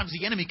 sometimes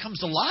the enemy comes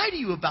to lie to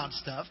you about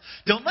stuff.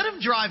 Don't let him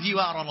drive you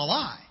out on a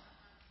lie.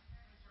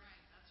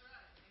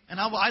 And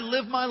I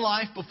live my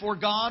life before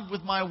God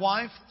with my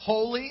wife,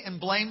 holy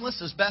and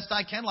blameless as best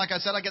I can. Like I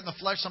said, I get in the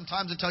flesh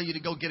sometimes and tell you to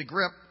go get a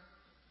grip.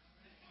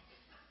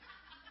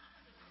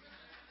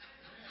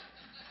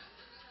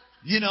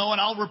 You know, and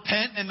I'll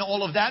repent and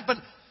all of that. But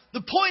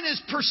the point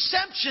is,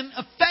 perception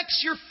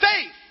affects your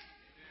faith.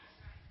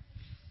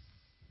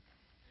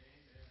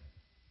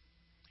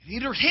 It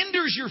either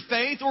hinders your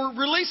faith or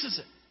releases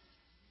it.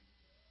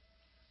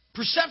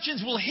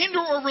 Perceptions will hinder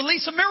or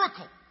release a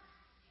miracle.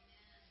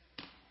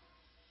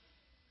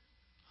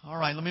 All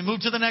right, let me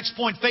move to the next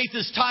point. Faith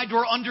is tied to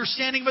our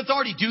understanding of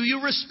authority. Do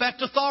you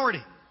respect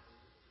authority?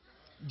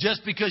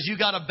 Just because you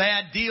got a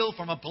bad deal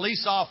from a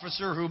police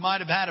officer who might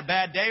have had a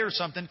bad day or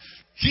something,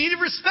 you need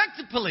to respect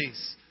the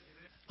police.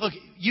 Look,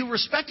 you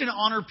respect and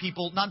honor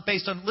people not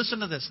based on, listen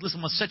to this.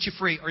 Listen, let's set you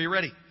free. Are you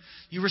ready?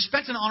 You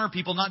respect and honor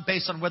people not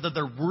based on whether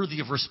they're worthy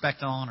of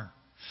respect and honor.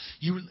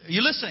 You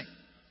listening?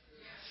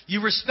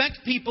 You respect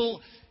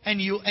people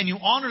and you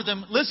honor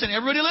them. Listen,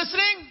 everybody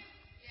listening?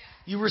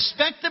 You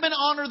respect them and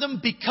honor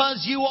them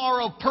because you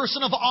are a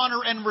person of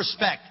honor and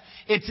respect.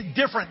 It's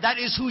different. That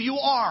is who you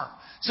are.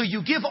 So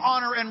you give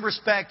honor and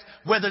respect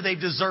whether they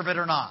deserve it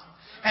or not.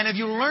 And if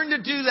you learn to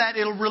do that,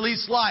 it'll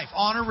release life.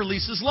 Honor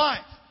releases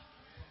life.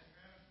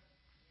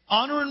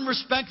 Honor and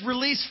respect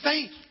release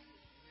faith.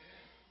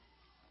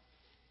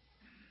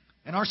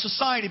 In our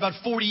society, about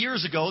 40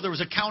 years ago, there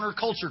was a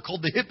counterculture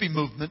called the hippie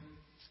movement.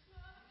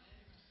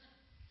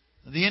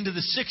 At the end of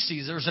the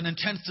 60s, there was an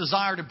intense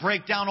desire to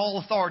break down all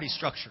authority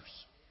structures.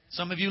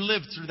 Some of you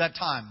lived through that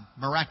time,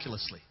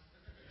 miraculously.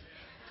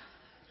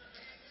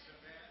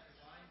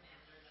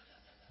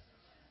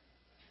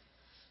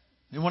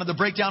 They wanted to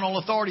break down all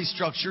authority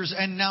structures,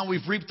 and now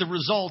we've reaped the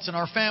results, and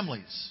our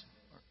families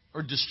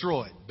are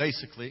destroyed,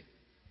 basically.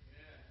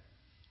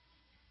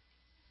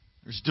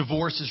 There's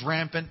divorces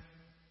rampant.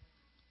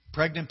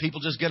 Pregnant people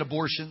just get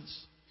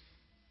abortions.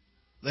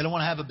 They don't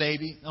want to have a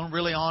baby. They don't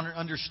really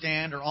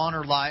understand or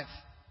honor life.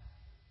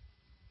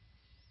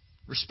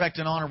 Respect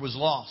and honor was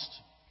lost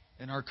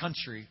in our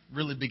country,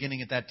 really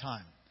beginning at that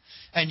time.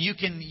 And you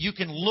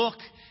can look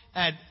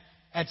at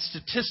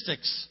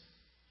statistics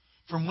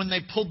from when they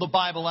pulled the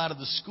Bible out of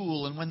the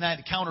school and when that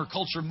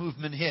counterculture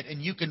movement hit,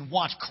 and you can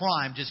watch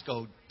crime just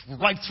go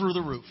right through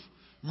the roof.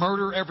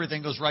 Murder,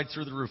 everything goes right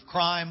through the roof.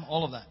 Crime,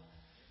 all of that.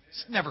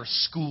 It's never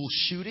school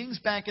shootings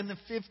back in the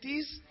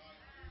 50s.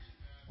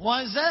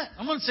 Why is that?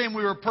 I'm not saying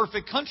we were a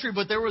perfect country,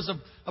 but there was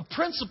a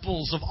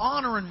principles of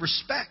honor and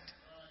respect.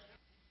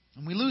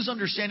 And we lose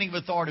understanding of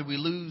authority. We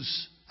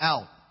lose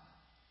out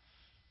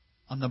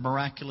on the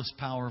miraculous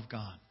power of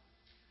God.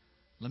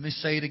 Let me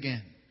say it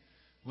again.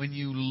 When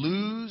you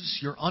lose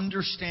your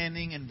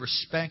understanding and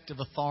respect of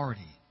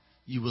authority,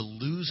 you will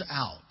lose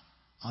out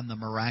on the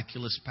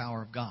miraculous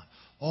power of God.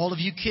 All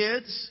you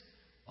kids,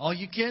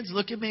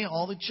 look at me.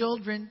 All the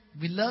children,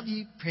 we love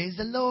you. Praise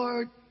the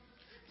Lord.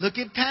 Look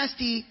at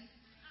Pasty.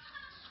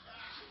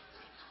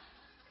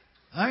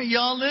 All right,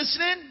 y'all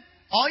listening?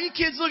 All you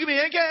kids, look at me.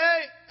 Okay,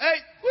 hey,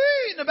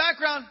 whee, in the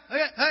background.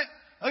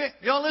 Okay,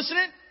 y'all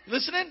listening?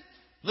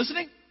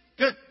 Listening?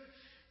 Good.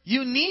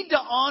 You need to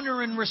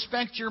honor and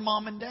respect your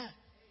mom and dad.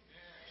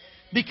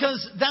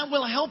 Because that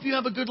will help you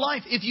have a good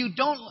life. If you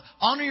don't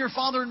honor your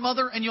father and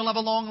mother, and you'll have a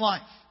long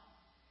life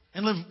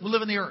and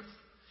live in the earth.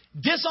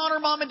 Dishonor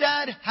mom and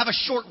dad, have a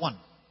short one.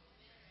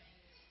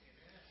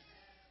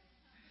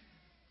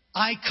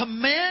 I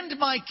command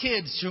my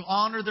kids to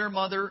honor their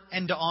mother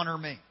and to honor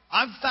me.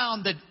 I've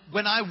found that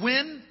when I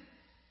win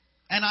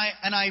and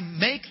I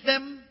make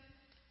them,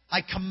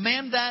 I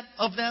command that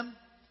of them,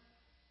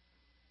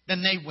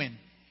 then they win.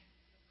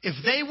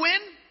 If they win,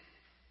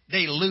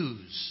 they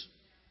lose.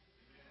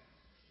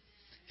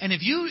 And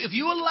if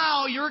you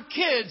allow your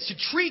kids to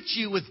treat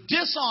you with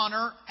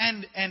dishonor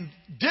and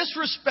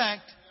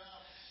disrespect,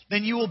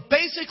 then you will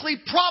basically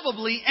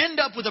probably end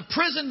up with a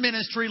prison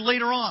ministry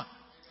later on.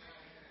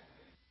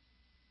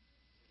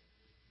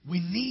 We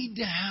need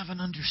to have an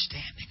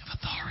understanding of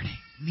authority.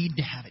 Need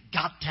to have it.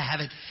 Got to have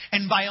it.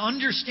 And by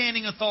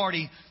understanding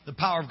authority, the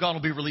power of God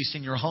will be released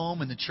in your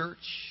home, in the church.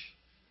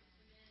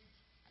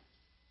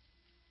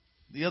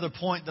 The other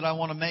point that I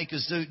want to make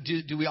is,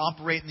 do we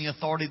operate in the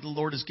authority the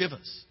Lord has given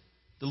us?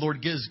 The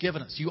Lord has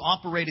given us. You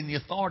operate in the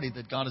authority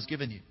that God has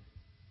given you.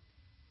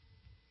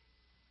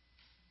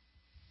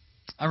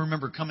 I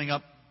remember coming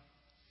up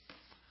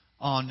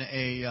on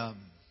a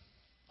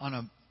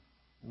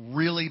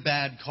really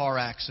bad car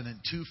accident,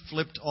 2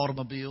 flipped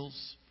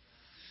automobiles.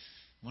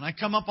 When I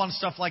come up on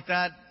stuff like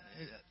that,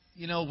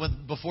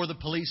 before the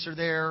police are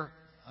there,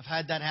 I've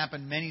had that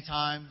happen many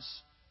times.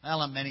 Well,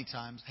 not many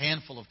times,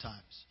 handful of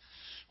times.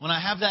 When I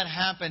have that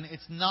happen,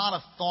 it's not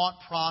a thought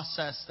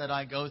process that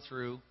I go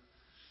through.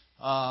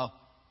 My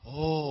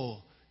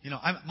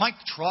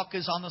truck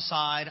is on the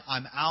side.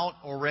 I'm out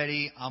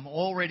already. I'm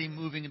already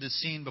moving into the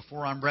scene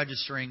before I'm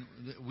registering.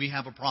 We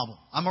have a problem.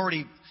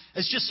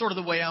 It's just sort of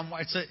the way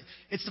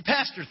it's the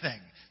pastor thing.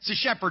 It's a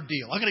shepherd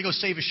deal. I'm going to go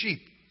save a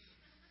sheep.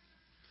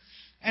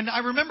 And I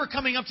remember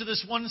coming up to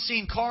this one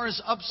scene. Car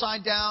is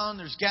upside down.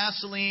 There's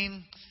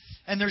gasoline.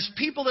 And there's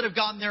people that have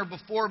gotten there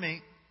before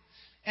me.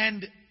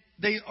 And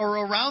they are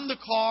around the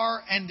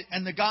car.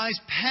 And the guys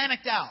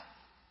panicked out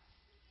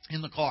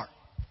in the car.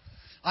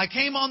 I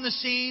came on the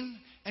scene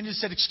and just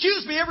said,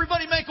 "Excuse me,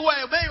 everybody make way.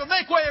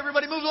 Make way,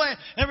 everybody move away."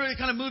 Everybody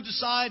kind of moved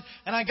aside.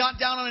 And I got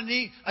down on a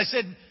knee. I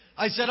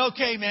said,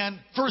 "Okay, man,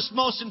 first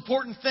most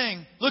important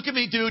thing. Look at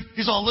me, dude."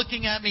 He's all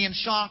looking at me in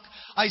shock.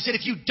 I said,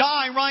 "If you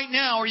die right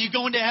now, are you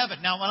going to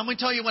heaven?" Now, let me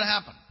tell you what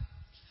happened.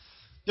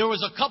 There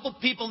was a couple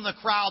people in the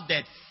crowd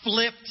that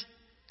flipped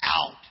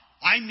out.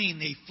 I mean,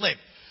 they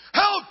flipped.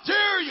 "How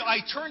dare you!" I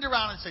turned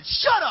around and said,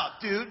 "Shut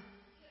up, dude."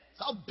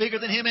 I'm bigger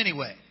than him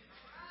anyway.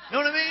 You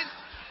know what I mean?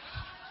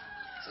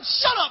 I said,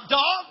 "Shut up,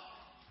 dog."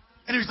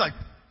 And he was like,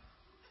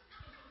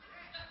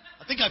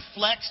 I think I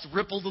flexed,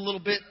 rippled a little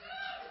bit.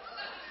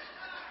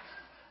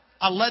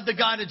 I led the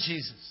guy to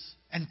Jesus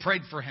and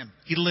prayed for him.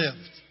 He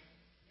lived.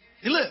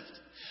 He lived.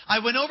 I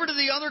went over to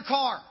the other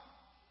car.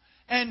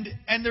 And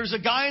there's a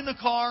guy in the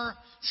car,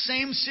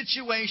 same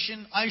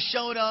situation. I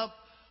showed up.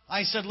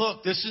 I said,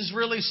 "Look, this is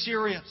really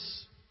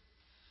serious."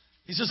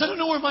 He says, "I don't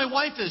know where my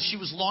wife is." She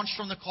was launched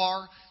from the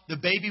car. The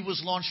baby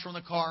was launched from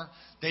the car.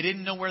 They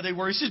didn't know where they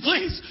were. He said,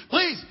 "Please,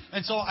 please."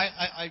 And so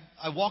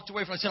I walked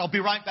away from it. I said, "I'll be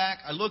right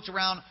back." I looked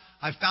around.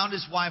 I found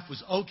his wife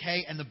was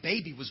okay. And the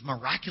baby was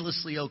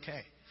miraculously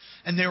okay.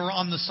 And they were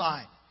on the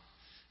side.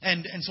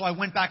 And so I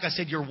went back. I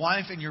said, "Your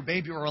wife and your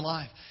baby are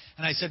alive."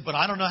 And I said, "But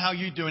I don't know how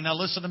you're doing. Now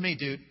listen to me,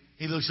 dude."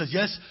 He said,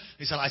 "Yes."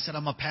 I said,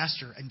 "I'm a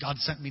pastor and God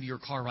sent me to your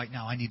car right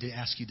now. I need to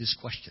ask you this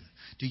question.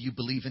 Do you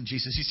believe in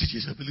Jesus?" He said,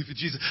 "Yes, I believe in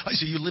Jesus." I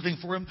said, "You living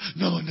for him?"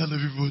 "No, I'm not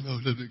living for him. No,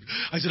 living."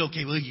 I said,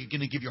 "Okay, well, you're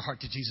going to give your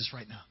heart to Jesus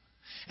right now."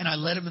 And I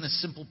led him in a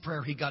simple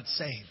prayer. He got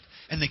saved.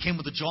 And they came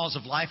with the jaws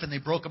of life and they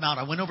broke him out.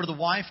 I went over to the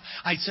wife.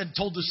 I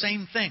told the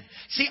same thing.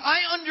 See,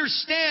 I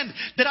understand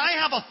that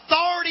I have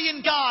authority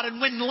in God.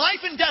 And when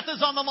life and death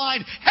is on the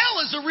line, hell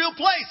is a real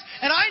place.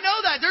 And I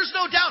know that. There's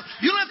no doubt.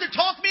 You don't have to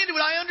talk me into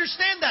it. I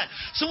understand that.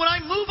 So when I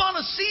move on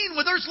a scene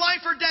where there's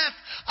life or death,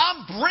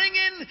 I'm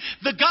bringing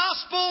the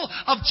gospel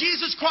of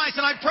Jesus Christ.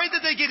 And I pray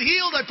that they get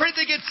healed. I pray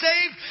they get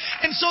saved.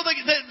 And so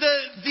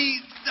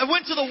I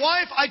went to the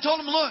wife. I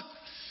told him, "Look,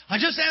 I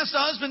just asked the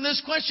husband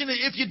this question.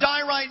 If you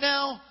die right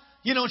now,"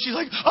 and she's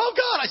like, "Oh,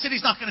 God." I said,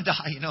 "He's not going to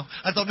die."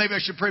 I thought maybe I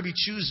should probably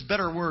choose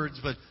better words.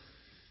 But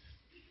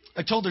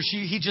I told her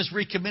he just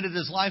recommitted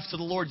his life to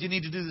the Lord. You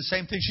need to do the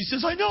same thing. She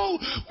says, "I know.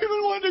 We've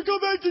been wanting to go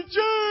back to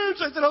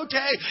church." I said,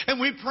 "Okay." And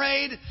we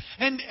prayed.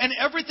 And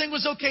everything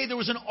was okay. There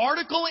was an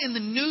article in the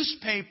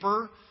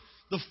newspaper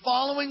the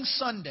following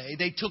Sunday.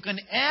 They took an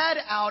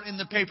ad out in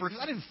the paper.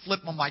 I didn't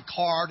flip on my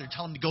card or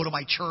tell him to go to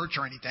my church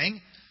or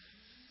anything.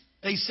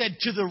 They said,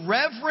 "To the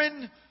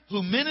Reverend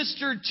who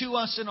ministered to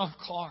us in our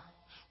car,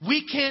 we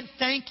can't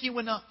thank you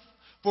enough.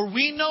 For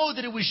we know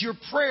that it was your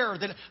prayer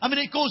that,"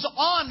 it goes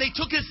on. They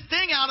took his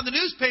thing out of the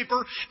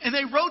newspaper and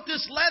they wrote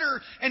this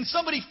letter and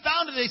somebody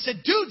found it. They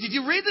said, "Dude, did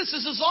you read this?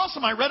 This is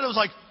awesome." I read it. I was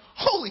like,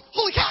 holy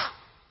cow.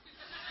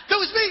 That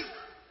was me.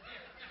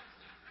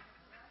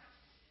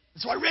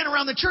 And so I ran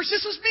around the church.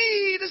 This was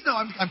me. No,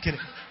 I'm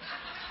kidding.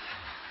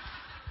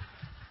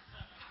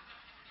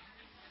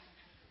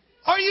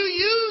 Are you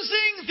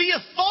using the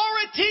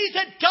authority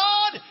that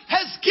God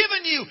has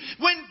given you?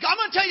 I'm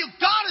going to tell you,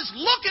 God is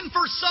looking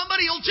for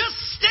somebody who'll just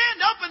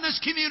stand up in this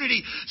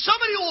community.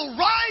 Somebody who will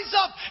rise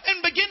up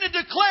and begin to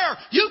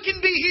declare, you can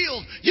be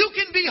healed. You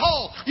can be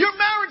whole. Your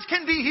marriage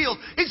can be healed.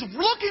 He's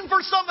looking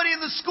for somebody in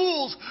the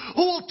schools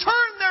who will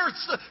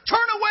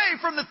turn away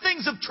from the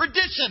things of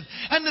tradition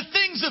and the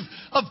things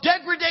of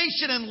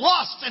degradation and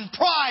lust and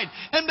pride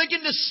and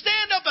begin to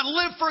stand up and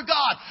live for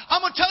God.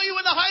 I'm going to tell you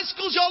in the high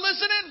schools, y'all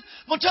listening?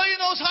 I'm going to tell you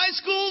in those high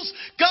schools,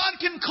 God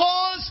can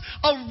cause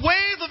a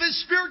wave of His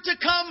Spirit to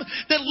come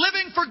that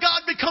living for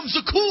God becomes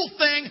a cool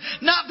thing,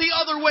 not the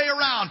other way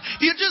around.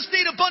 You just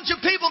need a bunch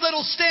of people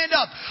that'll stand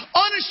up,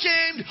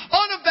 unashamed,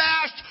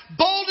 unabashed,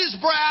 bold as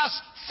brass,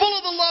 full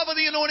of the love of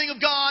the anointing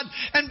of God,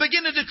 and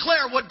begin to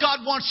declare what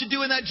God wants to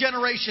do in that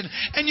generation.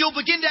 And you'll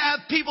begin to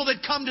have people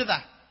that come to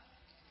that.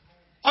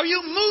 Are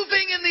you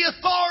moving in the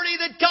authority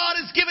that God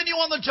has given you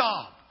on the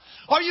job?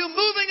 Are you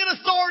moving in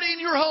authority in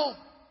your home?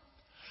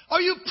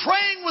 Are you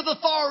praying with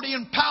authority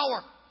and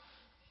power?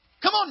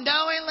 Come on,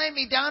 now I lay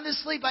me down to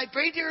sleep. I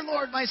pray, dear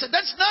Lord, my son.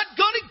 That's not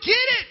going to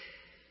get it.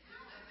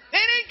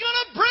 It ain't going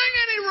to bring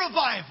any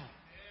revival.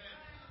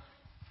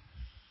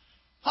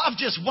 I've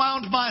just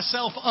wound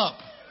myself up.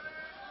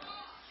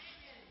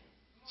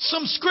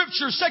 Some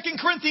scripture,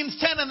 2 Corinthians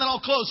 10, and then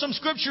I'll close. Some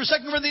scripture,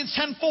 2 Corinthians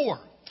 10:4.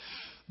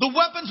 The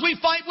weapons we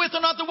fight with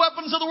are not the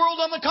weapons of the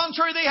world. On the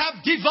contrary, they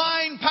have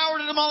divine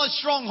power to demolish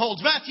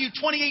strongholds. Matthew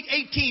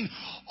 28:18.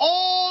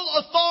 All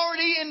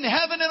authority in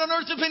heaven and on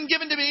earth have been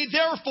given to me.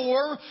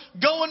 Therefore,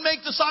 go and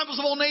make disciples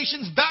of all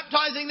nations,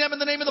 baptizing them in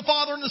the name of the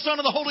Father and the Son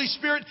and the Holy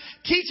Spirit,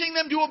 teaching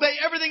them to obey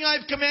everything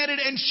I've commanded,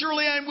 and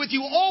surely I am with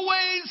you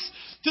always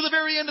to the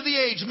very end of the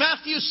age.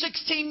 Matthew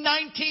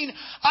 16:19.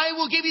 I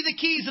will give you the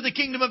keys of the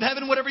kingdom of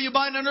heaven. Whatever you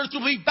bind on earth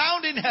will be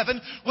bound in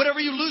heaven. Whatever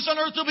you loose on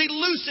earth will be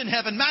loose in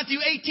heaven. Matthew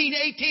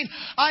 18:18.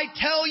 I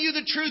tell you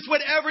the truth.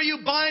 Whatever you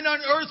bind on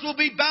earth will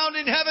be bound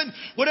in heaven.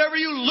 Whatever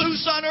you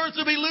loose on earth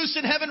will be loose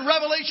in heaven.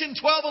 Revelation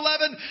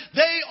 12:11.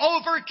 They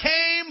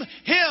overcame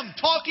him.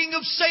 Talking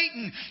of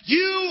Satan.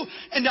 You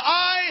and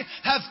I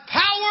have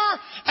power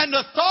and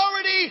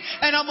authority.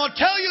 And I'm going to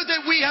tell you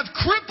that we have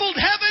crippled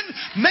heaven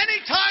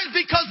many times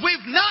because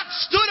we've not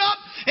stood up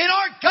in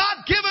our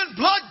God-given,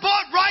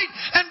 blood-bought right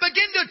and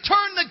begin to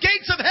turn the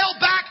gates of hell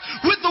back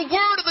with the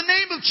word of the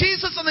name of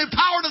Jesus and the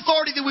power and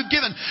authority that we've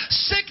given.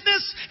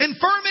 Sickness,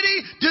 infirmity,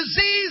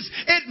 disease,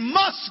 it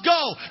must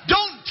go.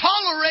 Don't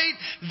tolerate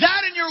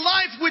that in your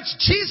life which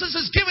Jesus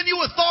has given you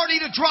authority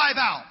to drive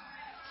out.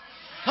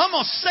 I'm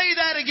going to say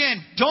that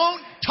again. Don't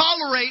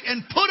tolerate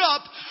and put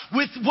up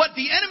with what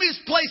the enemy's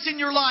placed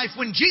in your life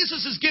when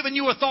Jesus has given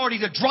you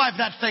authority to drive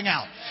that thing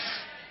out.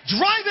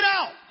 Drive it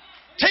out.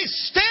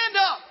 Stand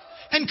up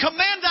and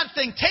command that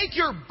thing. Take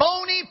your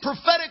bony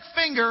prophetic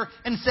finger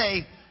and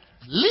say,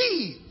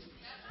 leave.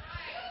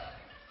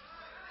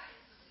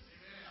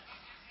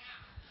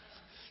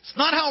 It's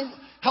not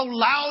how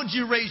loud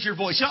you raise your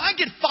voice. You know, I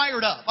get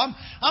fired up. I'm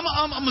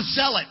a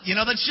zealot. You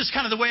know, that's just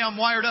kind of the way I'm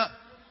wired up.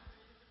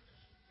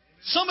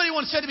 Somebody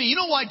once said to me, you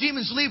know why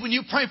demons leave when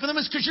you pray for them?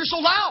 It's because you're so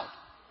loud.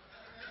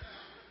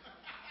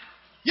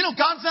 You know,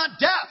 God's not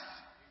deaf.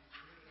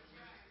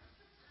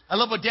 I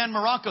love what Dan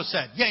Morocco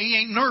said. Yeah, he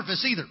ain't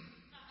nervous either.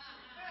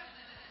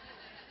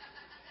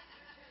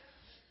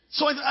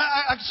 So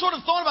I sort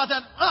of thought about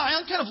that. Oh,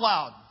 I'm kind of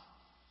loud.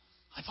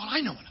 I thought, I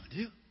know what I'm going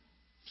to do.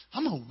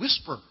 I'm going to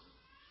whisper.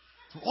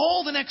 For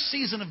all the next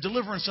season of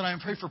deliverance that I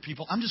pray for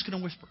people, I'm just going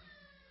to whisper.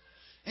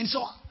 And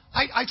so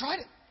I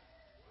tried it.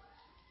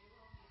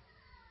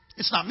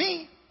 It's not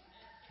me,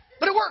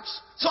 but it works.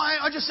 So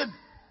I just said,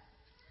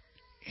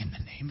 in the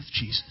name of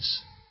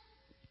Jesus,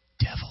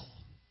 devil,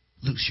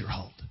 loose your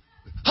hold.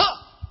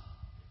 Huh!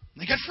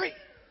 And they got free.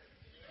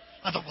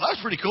 I thought, well, that was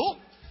pretty cool.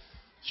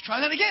 Let's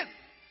try that again.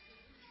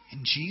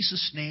 In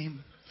Jesus'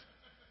 name,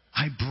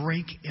 I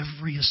break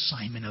every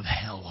assignment of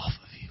hell off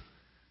of you.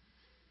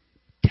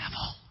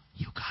 Devil,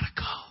 you got to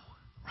go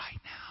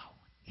right now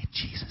in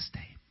Jesus'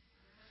 name.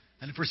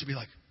 And the person would be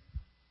like,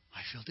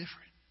 I feel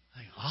different.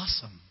 Like,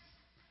 awesome.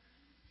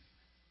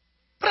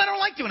 But I don't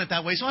like doing it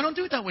that way, so I don't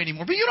do it that way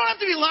anymore. But you don't have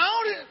to be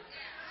loud.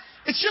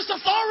 It's just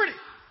authority.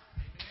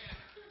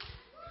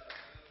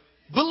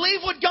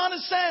 Believe what God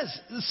has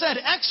said.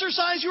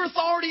 Exercise your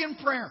authority in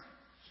prayer.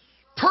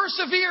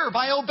 Persevere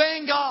by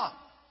obeying God.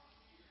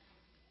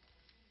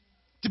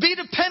 To be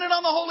dependent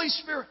on the Holy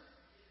Spirit.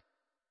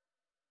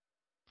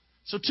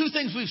 So 2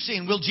 things we've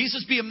seen. Will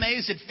Jesus be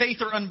amazed at faith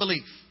or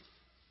unbelief?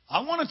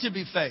 I want it to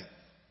be faith.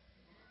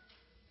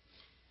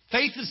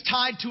 Faith is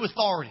tied to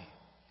authority.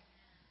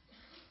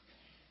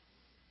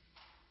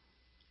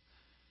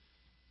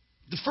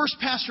 The first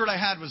pastorate I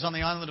had was on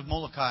the island of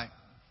Molokai.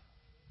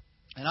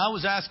 And I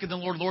was asking the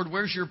Lord,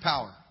 where's your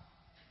power?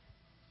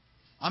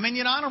 I mean,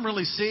 you know, I don't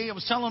really see. I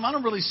was telling him, I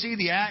don't really see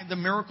the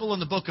miracle in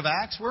the book of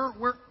Acts.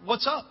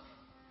 What's up?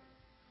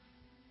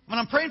 When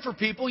I'm praying for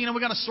people, you know, we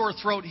got a sore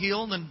throat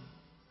healed. And,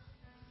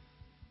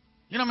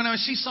 you know, I mean, I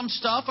see some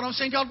stuff. And I was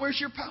saying, God, where's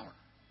your power?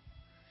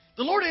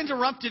 The Lord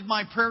interrupted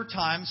my prayer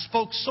time,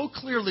 spoke so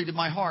clearly to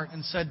my heart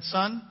and said,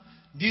 son,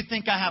 do you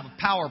think I have a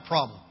power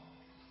problem?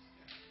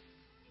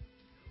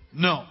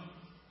 No,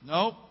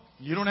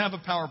 you don't have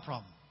a power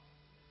problem.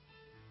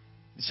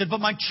 He said, but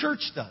my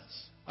church does.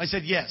 I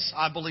said, yes,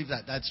 I believe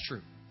that. That's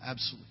true.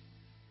 Absolutely.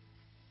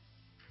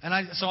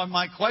 And so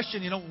my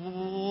question, you know,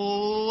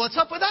 what's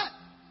up with that?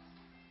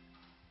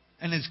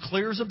 And as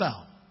clear as a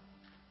bell,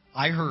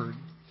 I heard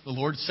the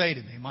Lord say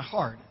to me, in my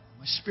heart,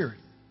 my spirit,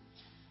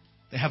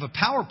 they have a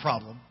power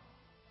problem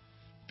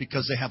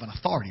because they have an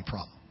authority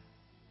problem.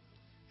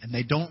 And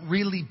they don't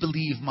really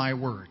believe my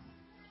word.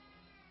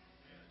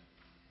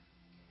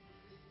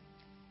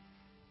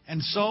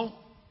 And so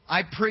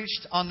I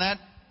preached on that.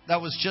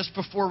 That was just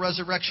before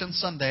Resurrection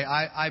Sunday.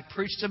 I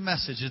preached a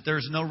message that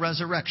there's no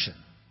resurrection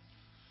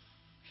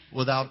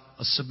without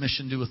a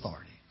submission to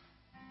authority.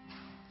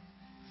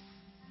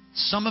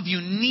 Some of you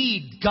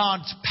need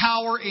God's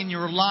power in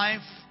your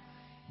life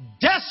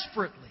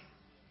desperately.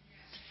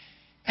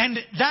 And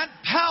that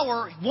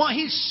power,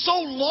 He so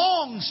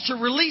longs to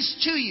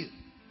release to you.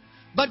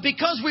 But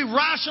because we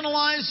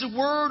rationalize the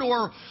word,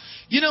 or,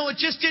 it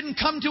just didn't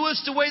come to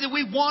us the way that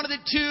we wanted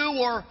it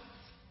to, or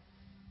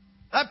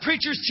that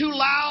preacher's too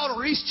loud,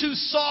 or he's too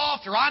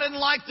soft, or I didn't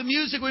like the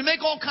music. We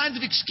make all kinds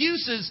of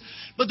excuses.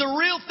 But the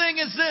real thing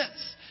is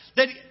this,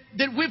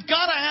 that we've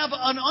got to have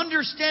an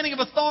understanding of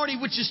authority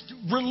which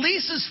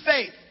releases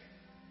faith,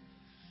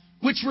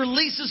 which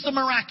releases the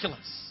miraculous.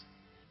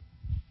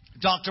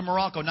 Dr.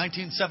 Morocco,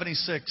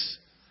 1976,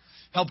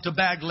 helped a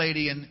bag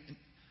lady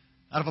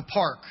out of a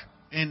park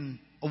in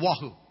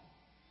Oahu,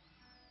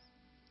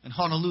 in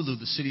Honolulu,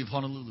 the city of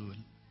Honolulu.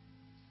 And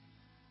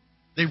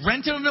they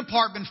rented an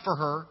apartment for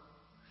her.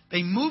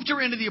 They moved her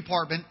into the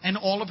apartment and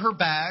all of her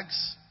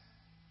bags,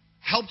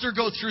 helped her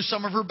go through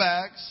some of her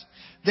bags.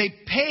 They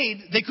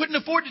paid. They couldn't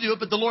afford to do it,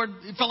 but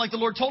it felt like the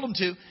Lord told them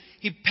to.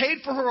 He paid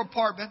for her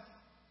apartment.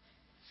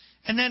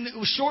 And then it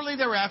was shortly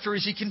thereafter,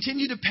 as he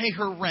continued to pay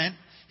her rent,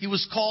 he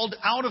was called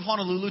out of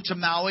Honolulu to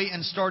Maui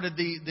and started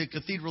the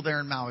cathedral there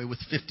in Maui with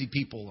 50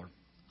 people or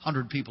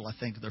 100 people, I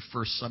think, their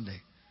first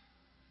Sunday.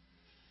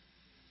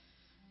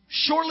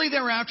 Shortly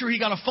thereafter, he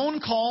got a phone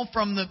call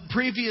from the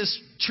previous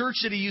church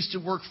that he used to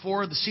work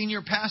for, the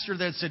senior pastor,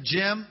 that said,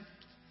 "Jim,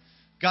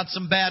 got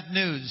some bad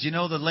news.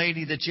 The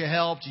lady that you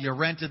helped, you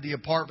rented the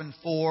apartment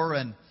for,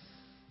 and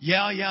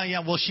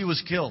yeah. Well, she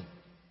was killed."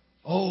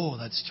 "Oh,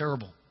 that's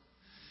terrible."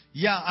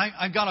 "Yeah,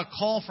 I got a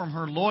call from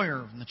her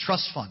lawyer in the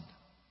trust fund."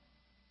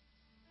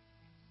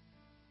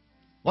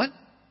 "What?"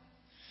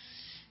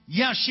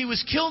 "Yeah, she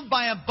was killed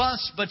by a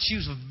bus, but she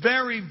was a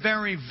very,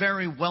 very,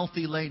 very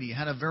wealthy lady.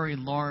 Had a very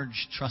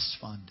large trust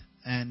fund.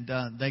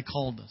 And they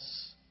called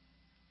us.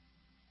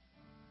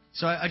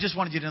 So I just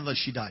wanted you to know that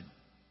she died."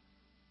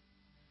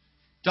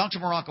 Dr.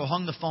 Morocco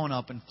hung the phone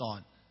up and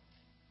thought,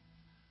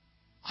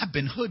 "I've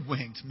been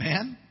hoodwinked,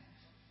 man.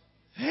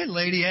 That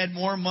lady had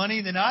more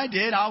money than I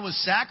did. I was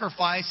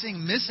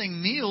sacrificing,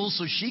 missing meals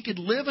so she could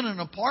live in an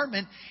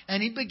apartment."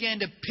 And he began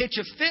to pitch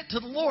a fit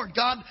to the Lord.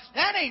 "God,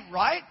 that ain't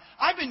right.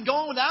 I've been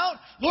going without.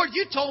 Lord,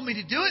 you told me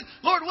to do it.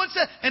 Lord, what's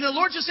that?" And the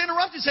Lord just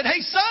interrupted and said,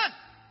 "Hey, son,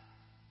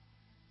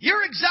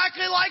 you're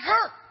exactly like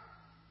her.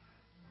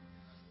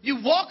 You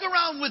walk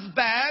around with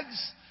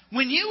bags.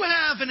 When you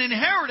have an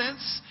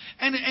inheritance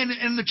and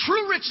the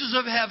true riches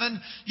of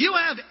heaven, you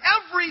have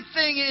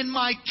everything in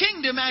my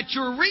kingdom at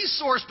your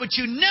resource, but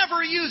you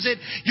never use it.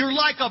 You're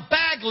like a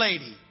bag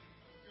lady."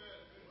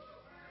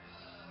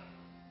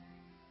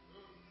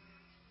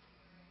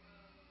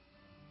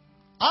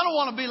 I don't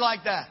want to be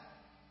like that.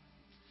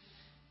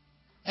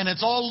 And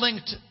it's all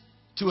linked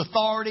to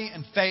authority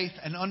and faith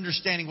and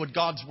understanding what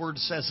God's Word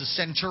says. The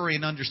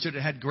centurion understood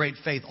it, had great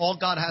faith. All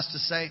God has to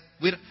say,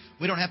 we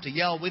don't have to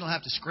yell, we don't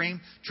have to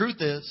scream.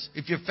 Truth is,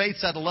 if your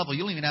faith's at a level,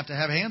 you don't even have to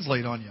have hands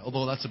laid on you,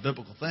 although that's a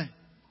biblical thing.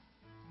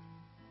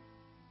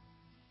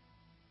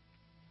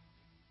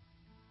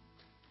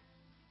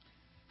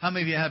 How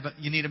many of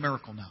you need a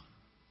miracle now?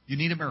 You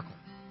need a miracle.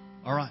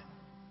 All right.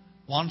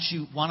 Why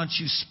don't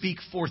you speak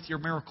forth your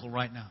miracle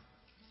right now?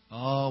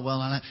 "Oh,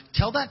 well,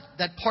 tell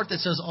that part that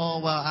says, oh,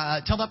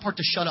 well, tell that part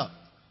to shut up."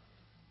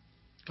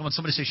 Come on,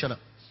 somebody say shut up.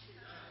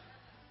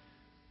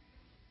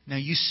 Now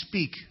you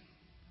speak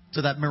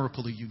to that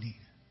miracle that you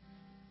need.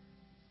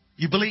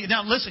 You believe.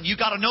 Now listen, you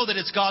got to know that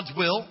it's God's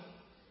will.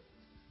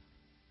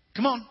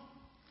 Come on.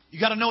 You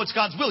got to know it's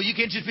God's will. You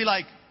can't just be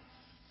like,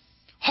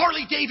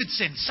 "Harley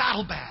Davidson,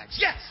 saddlebags,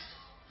 yes.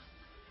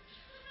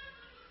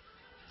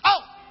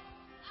 Oh.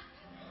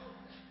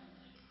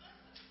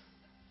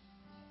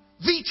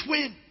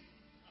 V-twin.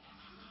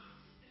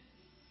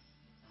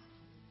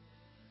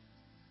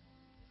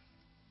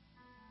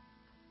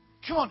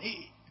 Come on,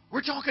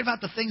 we're talking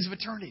about the things of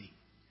eternity.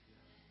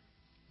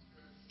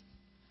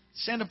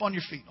 Stand up on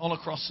your feet all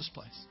across this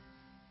place.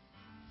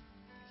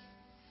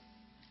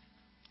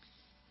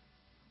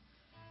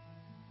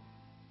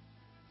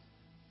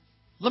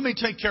 Let me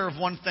take care of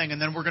one thing,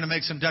 and then we're going to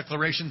make some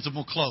declarations and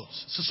we'll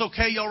close. Is this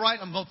okay? You all right?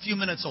 I'm a few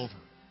minutes over.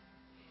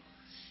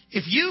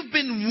 If you've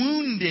been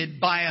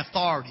wounded by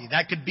authority,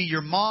 that could be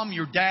your mom,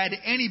 your dad,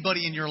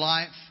 anybody in your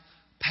life,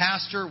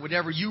 pastor,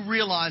 whatever, you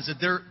realize that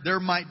there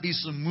might be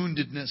some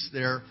woundedness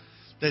there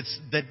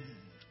that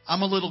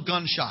I'm a little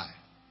gun shy.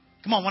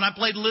 Come on, when I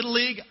played Little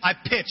League, I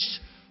pitched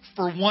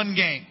for one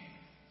game.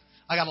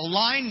 I got a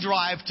line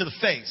drive to the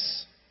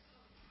face.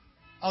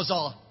 I was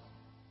all,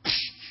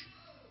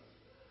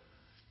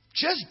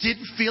 just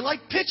didn't feel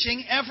like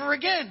pitching ever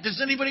again.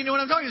 Does anybody know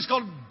what I'm talking about? It's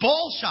called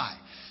ball shy.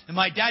 And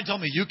my dad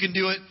told me, you can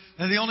do it.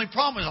 And the only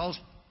problem is I was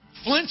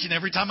flinching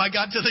every time I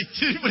got to the,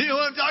 you know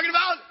what I'm talking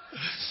about?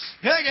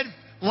 Yeah, I get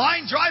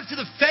line drive to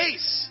the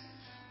face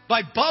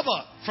by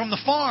Bubba from the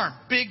farm.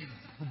 Big,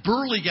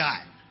 burly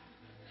guy.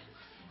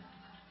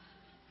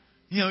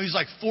 You know, he's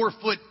like 4'2".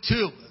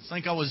 I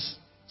think I was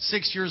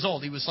 6 years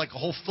old. He was like a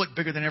whole foot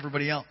bigger than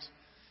everybody else.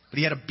 But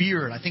he had a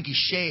beard. I think he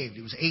shaved.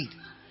 He was 8.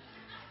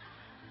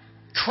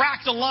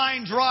 Cracked a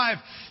line drive.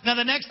 Now,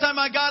 the next time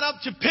I got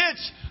up to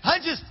pitch, I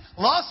just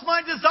lost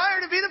my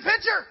desire to be the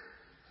pitcher.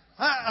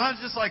 I was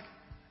just like,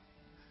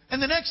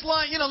 and the next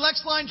line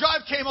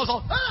drive came. I was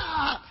all,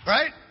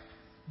 right?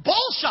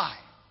 Ball shy.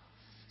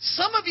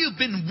 Some of you have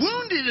been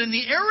wounded in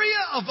the area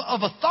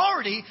of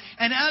authority,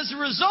 and as a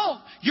result,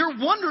 you're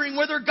wondering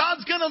whether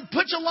God's going to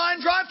put a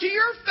line drive to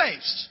your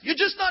face. You're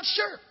just not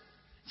sure.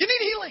 You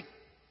need healing.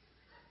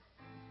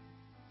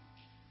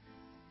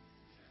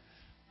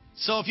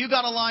 So if you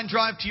got a line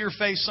drive to your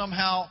face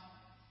somehow,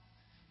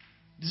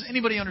 does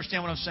anybody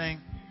understand what I'm saying?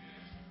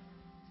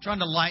 I'm trying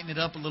to lighten it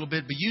up a little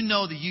bit, but you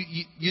know that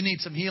you need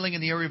some healing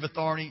in the area of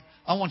authority.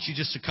 I want you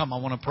just to come.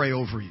 I want to pray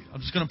over you. I'm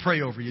just going to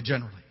pray over you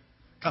generally.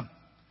 Come.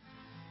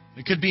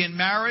 It could be in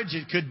marriage.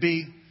 It could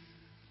be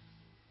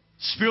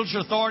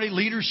spiritual authority,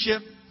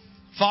 leadership,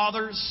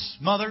 fathers,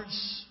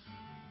 mothers.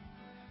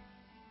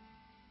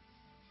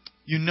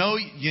 You know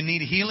you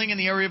need healing in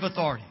the area of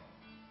authority.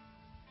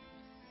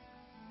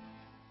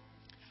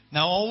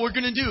 Now, all we're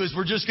going to do is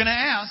we're just going to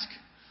ask.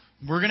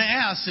 We're going to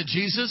ask that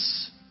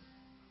Jesus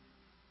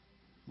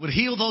would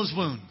heal those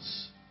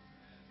wounds.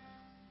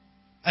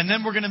 And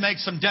then we're going to make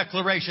some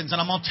declarations. And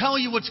I'm going to tell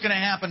you what's going to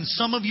happen.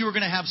 Some of you are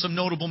going to have some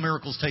notable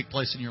miracles take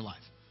place in your life.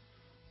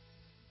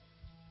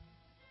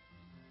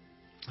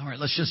 All right,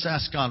 let's just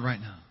ask God right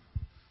now.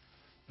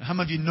 How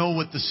many of you know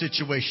what the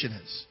situation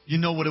is? You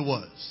know what it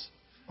was.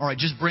 All right,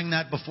 just bring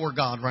that before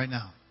God right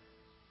now.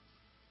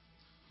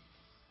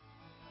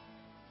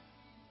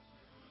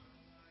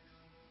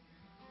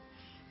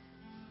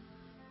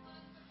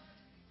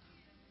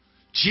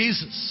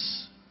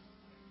 Jesus,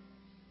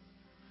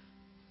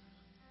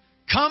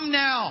 come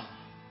now.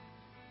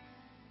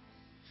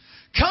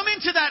 Come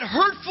into that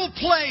hurtful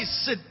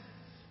place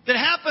that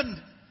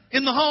happened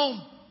in the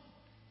home.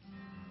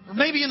 Or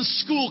maybe in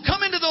school.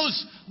 Come into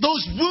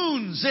those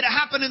wounds that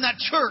happened in that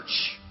church.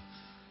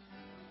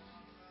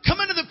 Come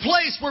into the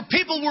place where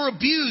people were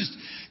abused.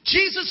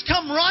 Jesus,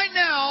 come right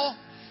now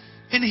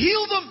and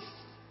heal them.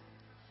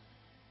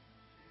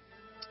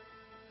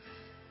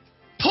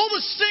 Pull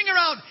the stinger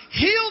out.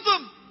 Heal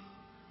them.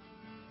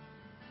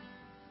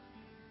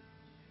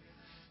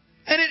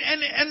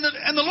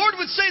 And the Lord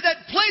would say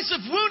that place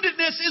of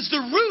woundedness is the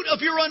root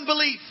of your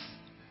unbelief.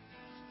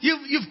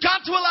 You've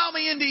got to allow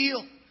me in to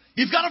heal.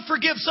 You've got to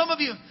forgive. Some of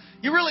you,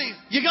 you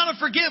got to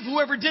forgive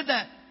whoever did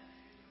that.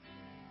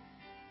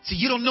 See,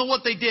 you don't know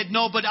what they did.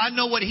 No, but I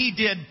know what He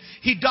did.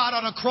 He died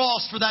on a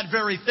cross for that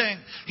very thing.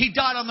 He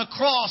died on the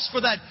cross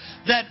for that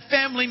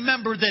family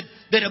member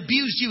that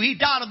abused you. He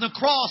died on the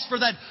cross for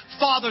that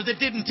father that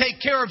didn't take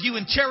care of you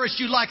and cherish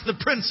you like the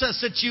princess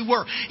that you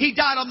were. He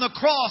died on the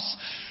cross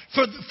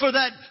for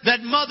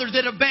that mother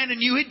that abandoned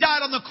you. He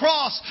died on the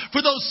cross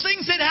for those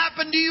things that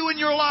happened to you in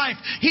your life.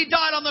 He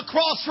died on the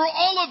cross for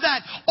all of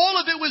that. All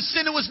of it was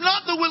sin. It was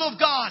not the will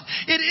of God.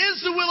 It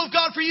is the will of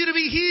God for you to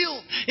be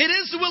healed. It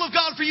is the will of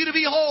God for you to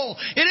be whole.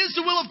 It is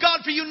the will of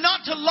God for you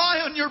not to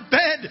lie on your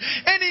bed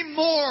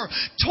anymore,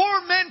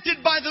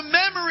 tormented by the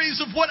memories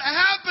of what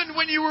happened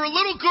when you were a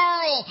little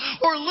girl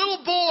or a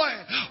little boy,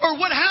 or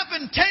what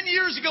happened 10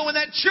 years ago in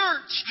that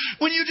church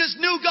when you just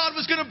knew God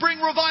was going to bring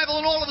revival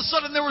and all of a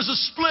sudden there was a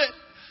split.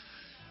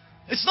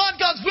 It's not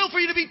God's will for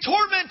you to be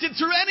tormented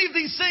through any of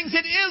these things.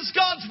 It is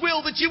God's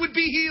will that you would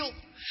be healed.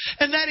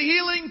 And that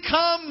healing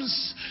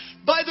comes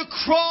by the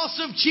cross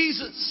of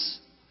Jesus.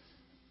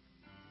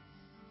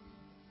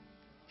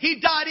 He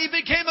died. He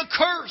became a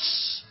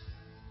curse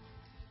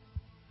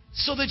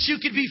so that you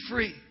could be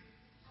free.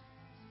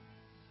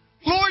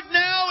 Lord,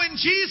 now in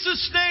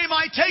Jesus' name,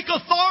 I take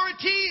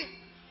authority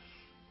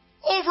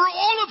over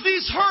all of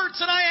these hurts.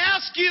 And I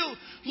ask you,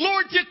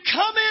 Lord, to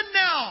come in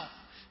now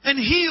and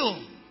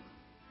heal.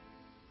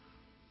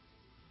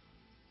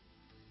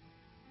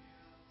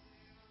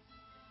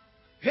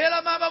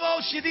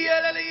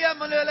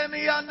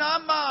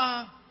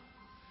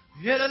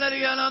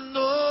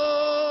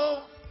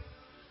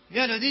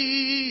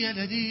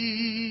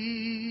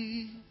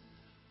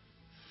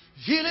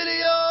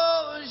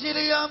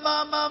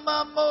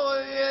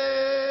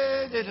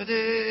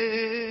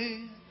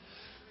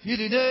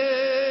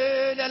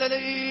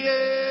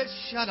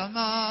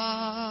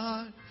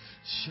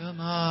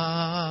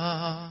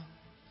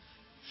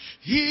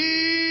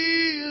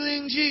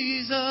 Healing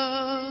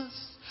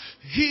Jesus.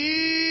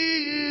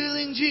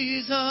 Healing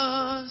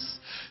Jesus,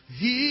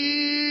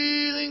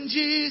 healing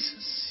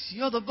Jesus,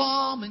 you're the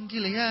balm in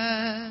Gilead.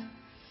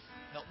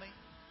 Help me.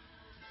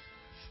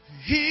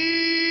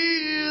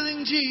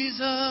 Healing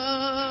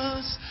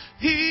Jesus,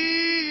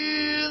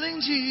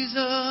 healing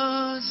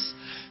Jesus,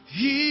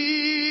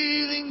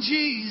 healing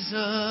Jesus,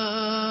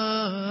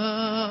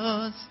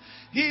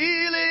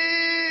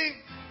 healing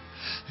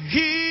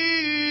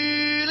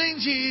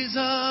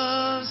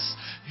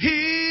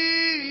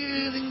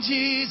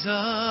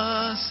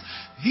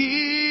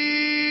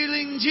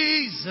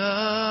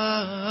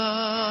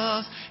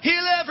Jesus.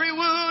 Heal every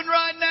wound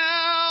right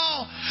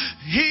now.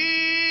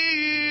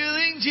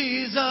 Healing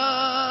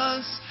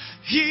Jesus.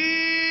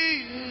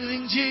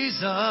 Healing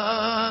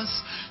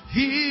Jesus.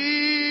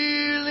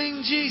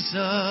 Healing Jesus.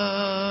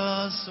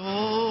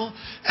 Oh,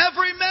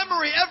 every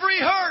memory, every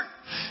hurt.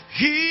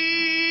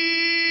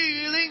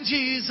 Healing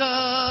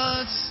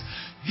Jesus.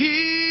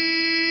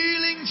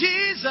 Healing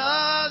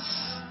Jesus.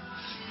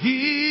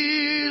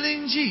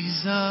 Healing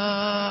Jesus.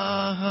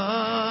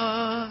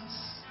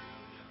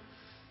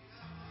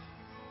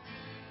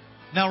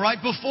 Now,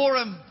 right before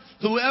Him,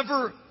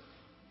 whoever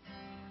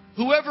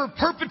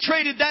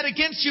perpetrated that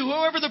against you,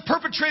 whoever the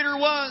perpetrator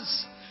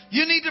was,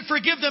 you need to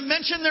forgive them.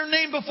 Mention their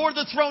name before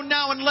the throne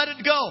now and let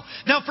it go.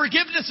 Now,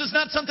 forgiveness is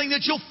not something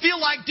that you'll feel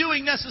like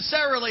doing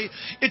necessarily.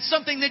 It's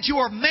something that you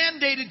are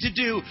mandated to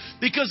do,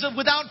 because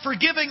without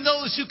forgiving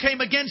those who came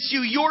against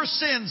you, your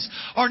sins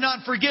are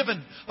not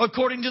forgiven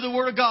according to the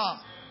Word of God.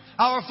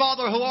 Our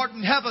Father who art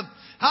in heaven,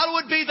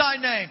 hallowed be Thy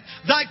name.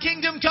 Thy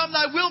kingdom come,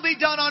 Thy will be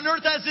done on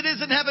earth as it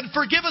is in heaven.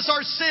 Forgive us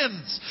our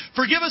sins.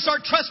 Forgive us our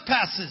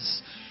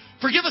trespasses.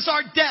 Forgive us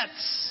our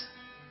debts.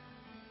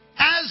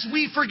 As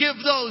we forgive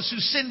those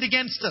who sinned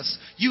against us.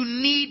 You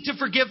need to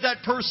forgive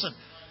that person.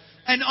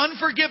 And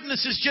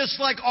unforgiveness is just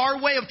like our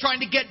way of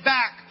trying to get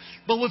back.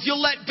 But if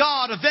you'll let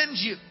God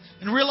avenge you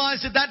and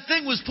realize that that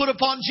thing was put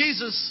upon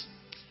Jesus,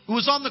 who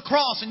was on the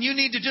cross, and you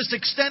need to just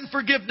extend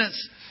forgiveness.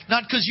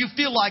 Not because you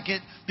feel like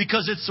it,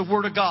 because it's the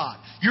Word of God.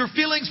 Your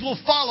feelings will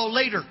follow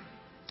later.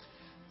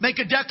 Make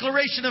a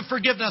declaration of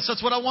forgiveness.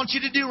 That's what I want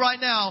you to do right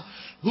now.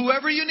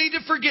 Whoever you need to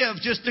forgive,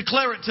 just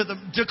declare it to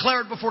them.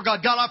 Declare it before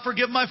God. God, I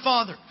forgive my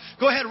father.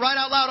 Go ahead, right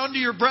out loud under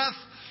your breath.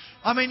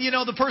 I mean,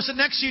 the person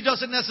next to you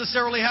doesn't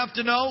necessarily have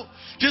to know.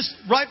 Just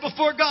right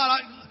before God,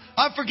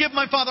 I forgive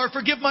my father. I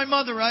forgive my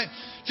mother. Right?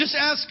 Just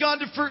ask God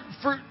to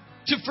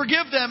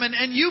forgive them,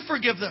 and you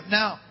forgive them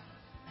now.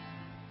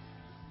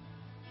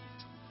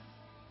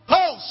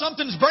 Oh,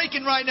 something's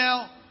breaking right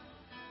now.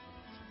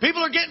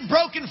 People are getting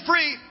broken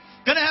free.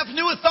 Going to have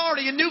new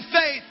authority and new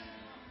faith.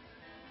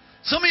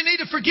 Some of you need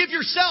to forgive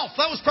yourself.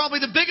 That was probably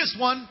the biggest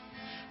one.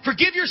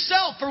 Forgive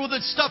yourself for the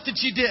stuff that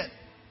you did.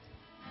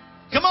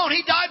 Come on,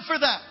 He died for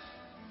that.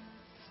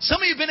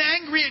 Some of you have been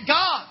angry at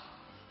God.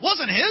 It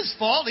wasn't His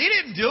fault. He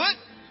didn't do it.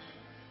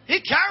 He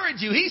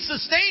carried you. He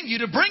sustained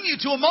you to bring you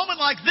to a moment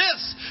like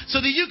this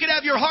so that you could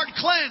have your heart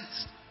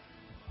cleansed.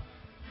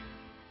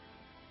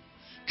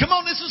 Come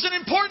on, this is an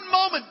important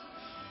moment.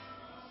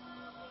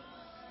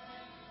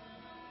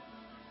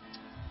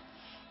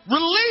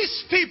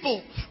 Release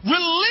people.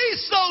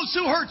 Release those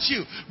who hurt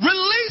you.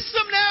 Release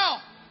them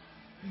now.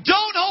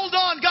 Don't hold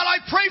on. God, I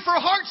pray for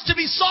hearts to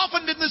be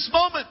softened in this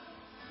moment.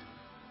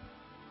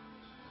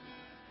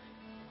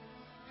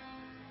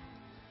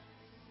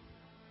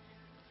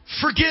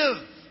 Forgive.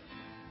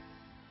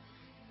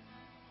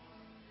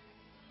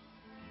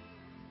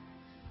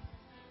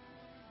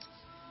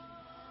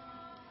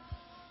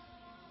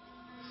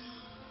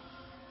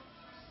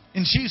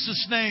 In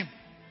Jesus' name.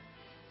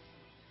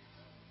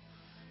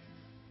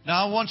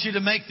 Now I want you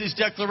to make these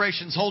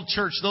declarations. Whole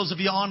church, those of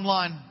you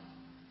online,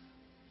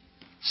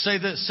 say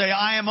this. Say,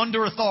 I am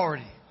under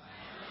authority.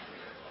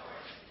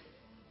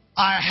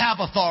 I have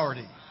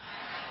authority.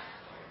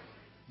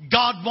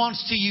 God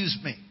wants to use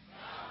me.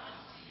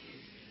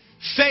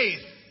 Faith,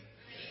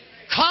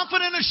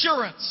 confident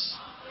assurance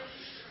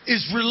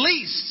is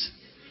released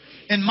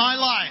in my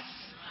life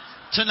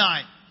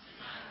tonight.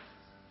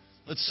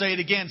 Let's say it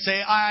again.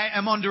 Say, I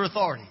am under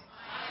authority.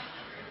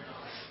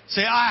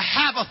 Say, I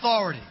have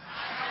authority.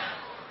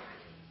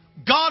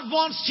 God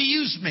wants to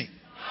use me.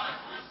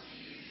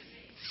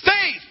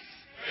 Faith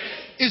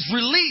is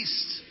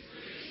released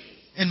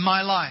in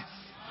my life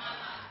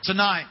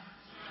tonight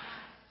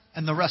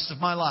and the rest of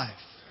my life.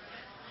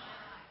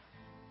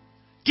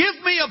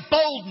 Give me a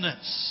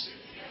boldness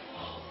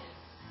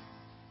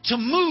to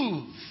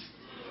move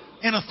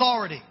in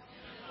authority,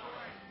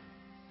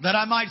 that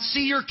I might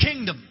see your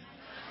kingdom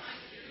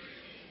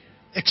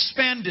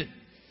expanded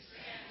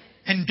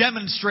and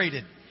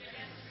demonstrated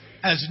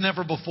as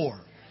never before.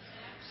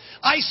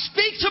 I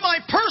speak to my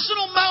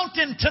personal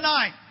mountain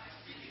tonight.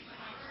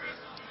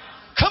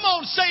 Come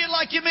on, say it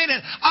like you mean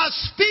it. I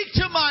speak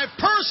to my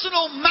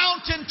personal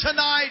mountain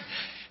tonight,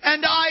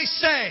 and I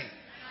say,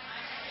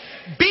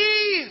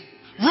 be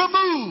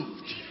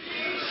removed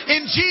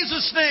in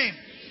Jesus' name.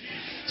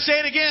 Say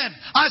it again.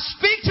 I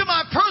speak to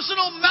my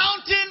personal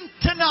mountain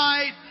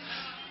tonight.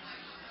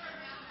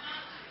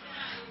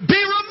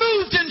 Be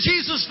removed in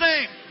Jesus'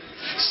 name.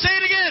 Say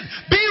it again.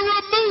 Be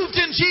removed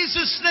in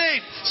Jesus'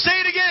 name. Say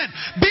it again.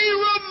 Be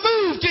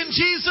removed in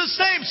Jesus'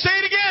 name. Say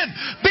it again.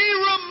 Be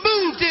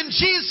removed in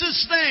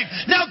Jesus' name.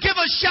 Now give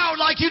a shout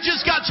like you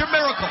just got your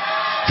miracle.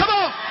 Come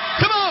on.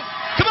 Come on.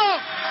 Come on.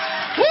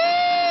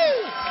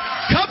 Woo!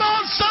 Come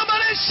on,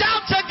 somebody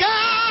shout to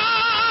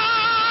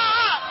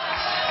God.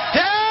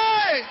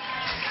 Hey!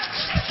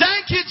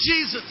 Thank you,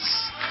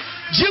 Jesus.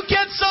 Did you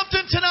get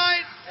something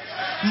tonight?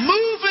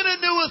 Move in a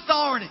new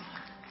authority.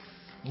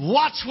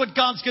 Watch what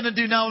God's going to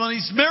do now. When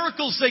these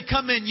miracles, they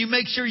come in, you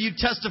make sure you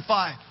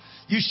testify.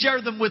 You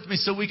share them with me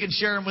so we can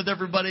share them with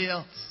everybody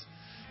else.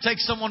 Take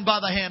someone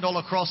by the hand all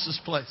across this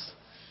place.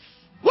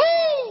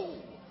 Woo!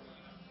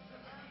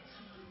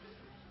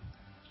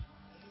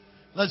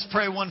 Let's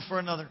pray one for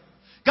another.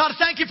 God,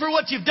 thank you for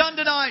what you've done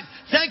tonight.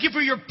 Thank you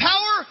for your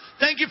power.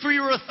 Thank you for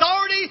your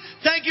authority.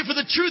 Thank you for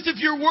the truth of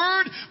your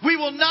word. We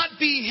will not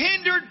be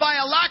hindered by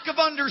a lack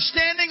of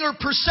understanding or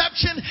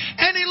perception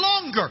any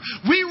longer.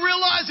 We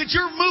realize that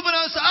you're moving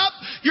us up.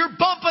 You're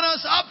bumping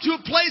us up to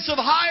a place of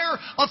higher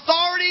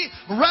authority,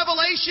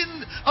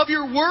 revelation of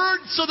your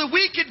word so that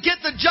we can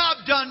get the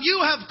job done. You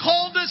have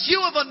called us.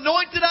 You have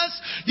anointed us.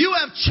 You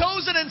have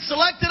chosen and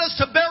selected us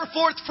to bear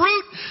forth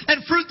fruit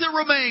and fruit that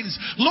remains.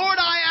 Lord,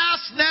 I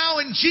ask now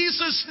in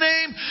Jesus'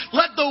 name,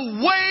 let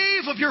the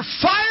wave of your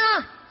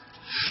fire,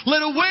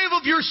 let a wave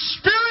of your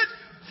Spirit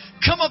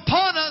come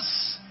upon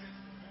us,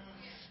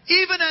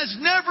 even as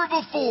never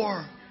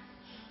before,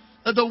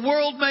 that the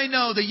world may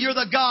know that you're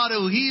the God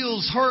who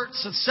heals,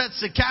 hurts, and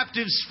sets the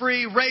captives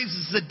free,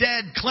 raises the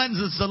dead,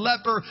 cleanses the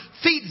leper,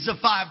 feeds the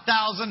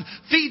 5,000,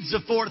 feeds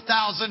the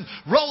 4,000,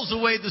 rolls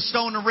away the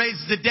stone and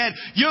raises the dead.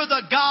 You're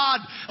the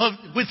God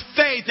with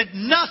faith that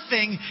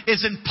nothing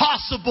is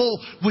impossible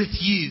with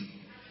you.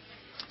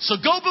 So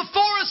go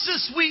before us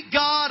this week,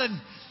 God, and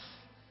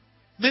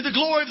may the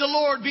glory of the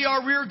Lord be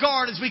our rear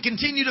guard as we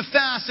continue to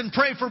fast and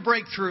pray for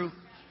breakthrough.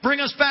 Bring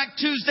us back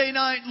Tuesday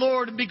night,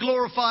 Lord, and be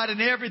glorified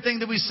in everything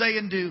that we say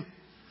and do.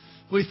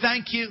 We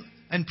thank you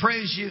and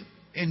praise you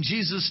in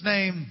Jesus'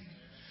 name.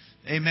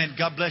 Amen.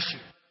 God bless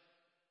you.